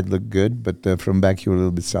side looked good, but from back you were a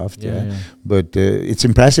little bit soft. Yeah. But it's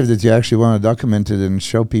impressive that you actually want to document it and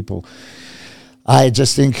show people. I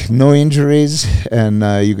just think no injuries, and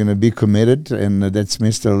you're going to be committed, and that's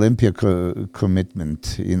Mr. Olympia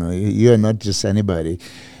commitment. You know, you are not just anybody.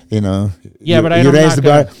 You know. Yeah, but I don't. Raise the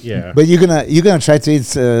bar. Yeah. But you're gonna try to eat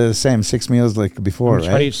same 6 meals like before, right?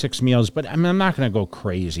 Try to eat 6 meals, but I mean, I'm not going to go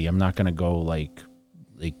crazy. I'm not going to go like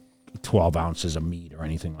 12 ounces of meat or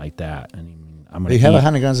anything like that. I mean, I'm going to. You have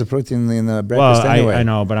 100 grams of protein in the breakfast anyway. I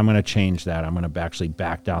know, but I'm going to change that. I'm going to actually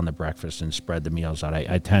back down the breakfast and spread the meals out.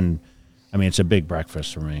 I mean, it's a big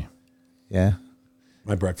breakfast for me. Yeah.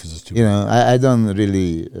 My breakfast is too. You know, I don't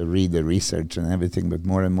really read the research and everything, but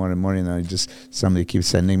more and more and more, you know, just somebody keeps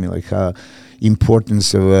sending me like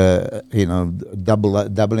importance of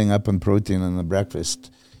doubling up on protein on the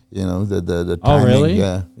breakfast. You know, the timing. Oh, really?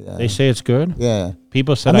 Yeah. They say it's good. Yeah.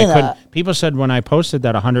 People said I couldn't. People said when I posted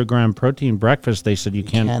that 100-gram protein breakfast, they said you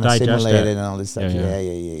can't digest assimilate it and all this stuff.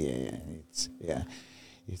 Yeah.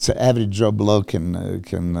 It's an average Joe bloke can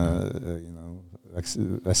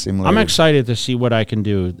assimilate. I'm excited to see what I can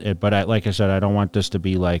do, but like I said, I don't want this to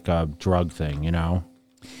be like a drug thing, you know.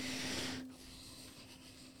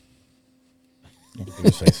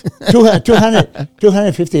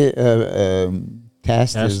 250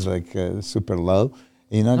 test is like super low.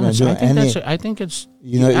 You're not going to do any. I think it's.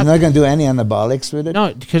 You're not going to do any anabolics with it.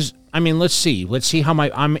 No, because I mean, let's see how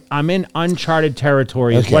I'm in uncharted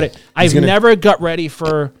territory. Okay. I've never got ready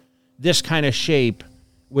for this kind of shape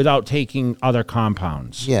without taking other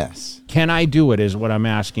compounds. Yes. Can I do it? Is what I'm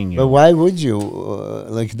asking you. But why would you?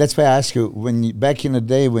 Like that's why I ask you. Back in the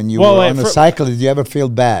day when you were on a cycle, did you ever feel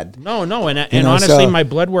bad? No, and honestly, my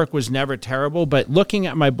blood work was never terrible. But looking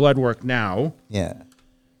at my blood work now,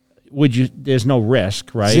 there's no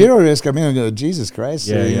risk, right? Zero risk. I mean, Jesus Christ,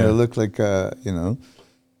 you look like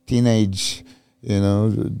teenage,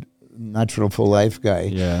 natural for life guy.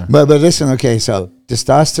 Yeah. But listen, okay, so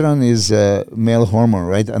testosterone is a male hormone,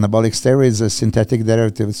 right? Anabolic steroids are synthetic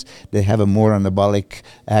derivatives. They have a more anabolic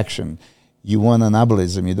action. You want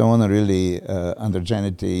anabolism. You don't want to really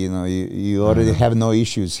androgenity. You already have no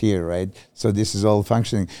issues here, right? So this is all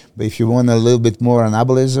functioning. But if you want a little bit more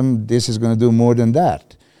anabolism, this is going to do more than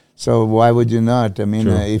that. So why would you not? I mean,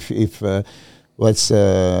 if what's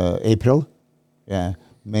April? Yeah.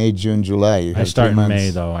 May, June, July. I start in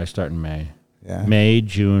May, though. I start in May. Yeah. May,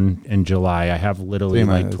 June, and July. I have literally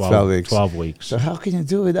like 12 weeks. So how can you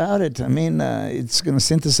do without it? I mean, it's going to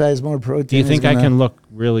synthesize more protein. Do you think I can look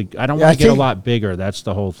really... I don't want to get a lot bigger. That's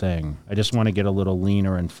the whole thing. I just want to get a little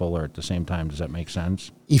leaner and fuller at the same time. Does that make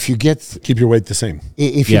sense? If you get... Keep your weight the same.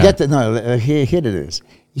 If you get the... No, here it is.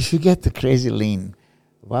 If you get the crazy lean,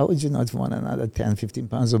 why would you not want another 10, 15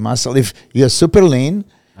 pounds of muscle? If you're super lean...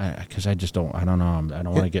 Because I just don't... I don't know. I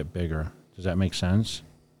don't want to get bigger. Does that make sense?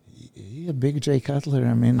 You're a big Jay Cutler.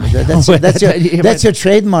 I mean, that's your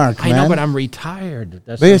trademark, man. I know, but I'm retired.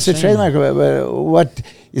 But it's a trademark. But what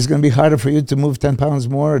is going to be harder for you to move 10 pounds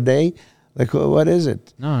more a day? Like, what is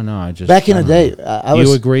it? No, I just... Back in the day,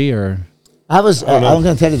 you agree, or... I'm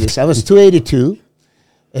going to tell you this. I was 282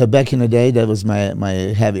 back in the day. That was my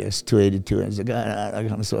heaviest, 282. I was like,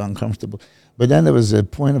 I'm so uncomfortable. But then there was a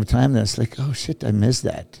point of time that it's like, oh shit, I missed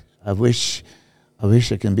that. I wish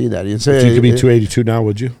I can be that. If you could be 282 now,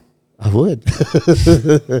 would you? I would.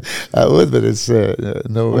 I would, but it's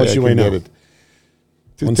no way. How much you weigh now?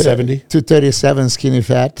 170? 237, skinny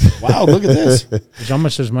fat. Wow, look at this. It's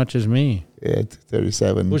almost as much as me. Yeah,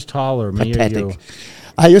 237. Who's taller, me or you?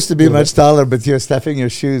 I used to be much taller, but you're stuffing your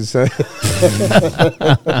shoes. So. You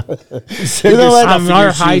know what? I'm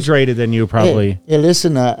more hydrated than you, probably. Hey,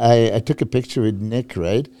 listen, I took a picture with Nick,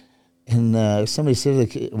 right? And somebody said,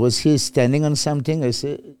 like, was he standing on something? I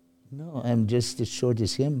said, no, I'm just as short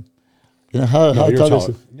as him. You know, how tall is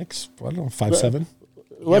he? Nick's, I don't know, 5'7"?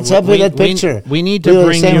 What's up with that picture? We need to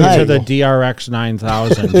bring you to the DRX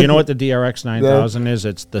 9000. Do you know what the DRX 9000 is?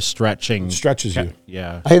 It's the stretching. It stretches you.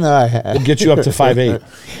 Yeah. I know. We'll get you up to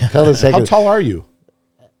 5'8". How tall are you?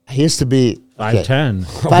 I used to be 5'10".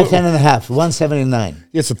 5'10" and a half, 179.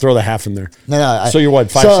 You have to throw the half in there. No. So you're what,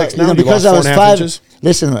 5'6" now? Because I was 5 inches?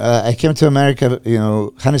 Listen, I came to America,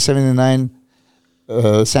 179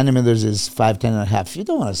 centimeters is 5'10" and a half. You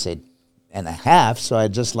don't want to say and a half, so I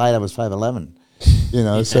just lied. I was 5'11".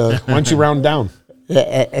 So why don't you round down?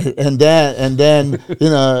 And then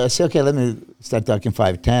I say, okay, let me start talking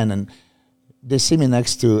 5'10", and they see me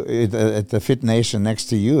next to at the Fit Nation next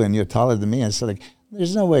to you, and you're taller than me. And so like,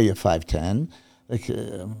 there's no way you're 5'10". Like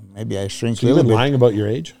maybe I shrink. So you've been lying about your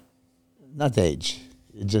age? Not age,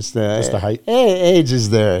 just the height. Age is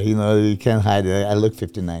there. You can't hide it. I look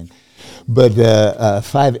 59, but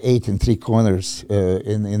 5'8" and 3/4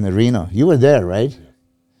 in the Reno. You were there, right?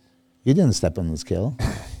 You didn't step on the scale.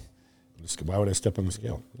 Why would I step on the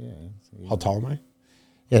scale? Yeah. How tall am I?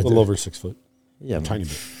 Yeah, a little over 6 foot. Yeah, a tiny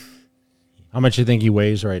bit. How much do you think he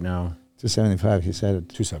weighs right now? 275. He said it.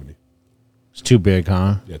 270. It's too big,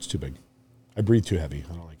 huh? Yeah, it's too big. I breathe too heavy.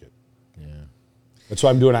 I don't like it. Yeah. That's why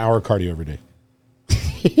I'm doing an hour cardio every day.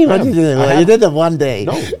 You did it one day.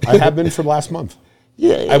 No, I have been for the last month.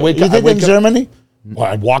 Yeah, I wake up. You did in Germany? Well,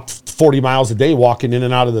 I walked 40 miles a day walking in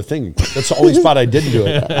and out of the thing. That's the only spot I didn't do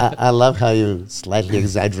it. I love how you slightly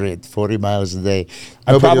exaggerate 40 miles a day.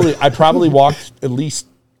 I probably walked at least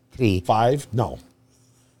 3. 5. No.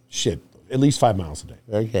 Shit. At least 5 miles a day.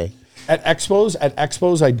 Okay. At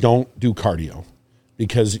expos, I don't do cardio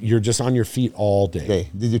because you're just on your feet all day. Okay.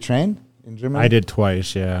 Did you train in Germany? I did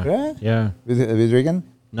twice, yeah. Yeah? Yeah. With Regan?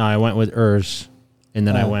 No, I went with Urs. And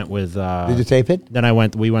then I went with. Did you tape it? Then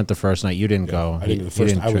we went the first night. You didn't go. I didn't the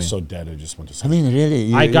first. I was so dead. I just went to sleep. I mean,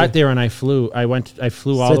 really? I got there and I flew. I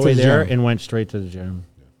flew all the way there and went straight to the gym.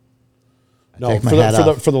 No, for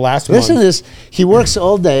the last one. Listen to this. He works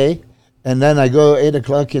all day, and then I go 8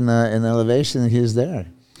 o'clock in elevation, and he's there.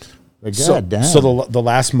 Like, God damn. So the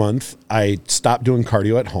last month, I stopped doing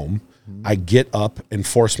cardio at home. Mm-hmm. I get up and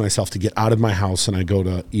force myself to get out of my house, and I go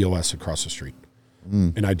to EOS across the street,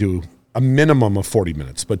 and I do a minimum of 40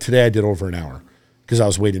 minutes. But today I did over an hour because I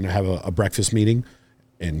was waiting to have a breakfast meeting.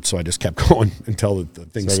 And so I just kept going until the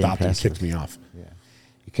thing stopped and kicked me off. Yeah.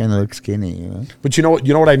 You kind of look skinny, But you know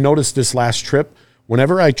what I noticed this last trip?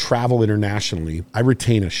 Whenever I travel internationally, I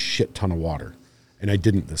retain a shit ton of water. And I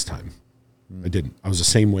didn't this time. I didn't. I was the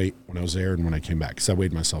same weight when I was there and when I came back because I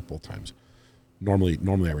weighed myself both times. Normally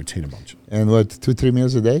I retain a bunch. And what, 2-3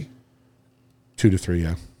 meals a day? 2 to 3,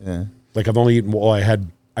 yeah. Yeah. Like I've only eaten,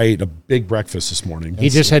 I ate a big breakfast this morning. He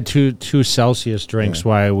just had two Celsius drinks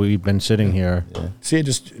while we've been sitting here. Yeah. See,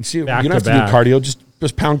 you don't have to do cardio.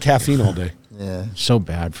 Just pound caffeine all day. Yeah. So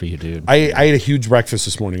bad for you, dude. I ate a huge breakfast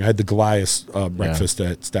this morning. I had the Goliath breakfast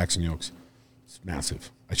at Stacks and Yolks. It's massive.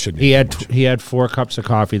 I shouldn't. He had 4 cups of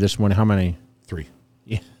coffee this morning. How many? 3.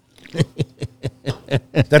 Yeah.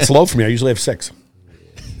 That's low for me. I usually have 6.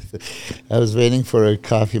 I was waiting for a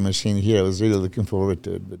coffee machine here. I was really looking forward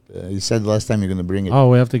to it. But you said last time you're going to bring it. Oh,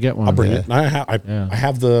 we have to get one. I'll bring it. I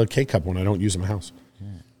have the K-Cup one. I don't use in my house. Yeah.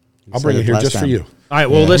 I'll bring it here just for you. All right,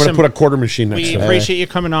 well, listen. I'm going to put a quarter machine next to it. We appreciate you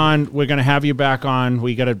coming on. We're going to have you back on.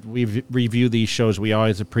 We got to review these shows. We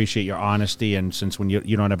always appreciate your honesty, and since when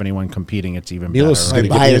you don't have anyone competing, it's even better. Milos is going to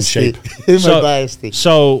get me in shape.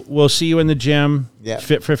 So we'll see you in the gym. Yeah.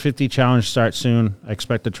 Fit for 50 challenge starts soon. I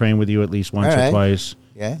expect to train with you at least once or twice.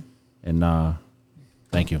 Yeah. And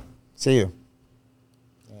thank you. See you.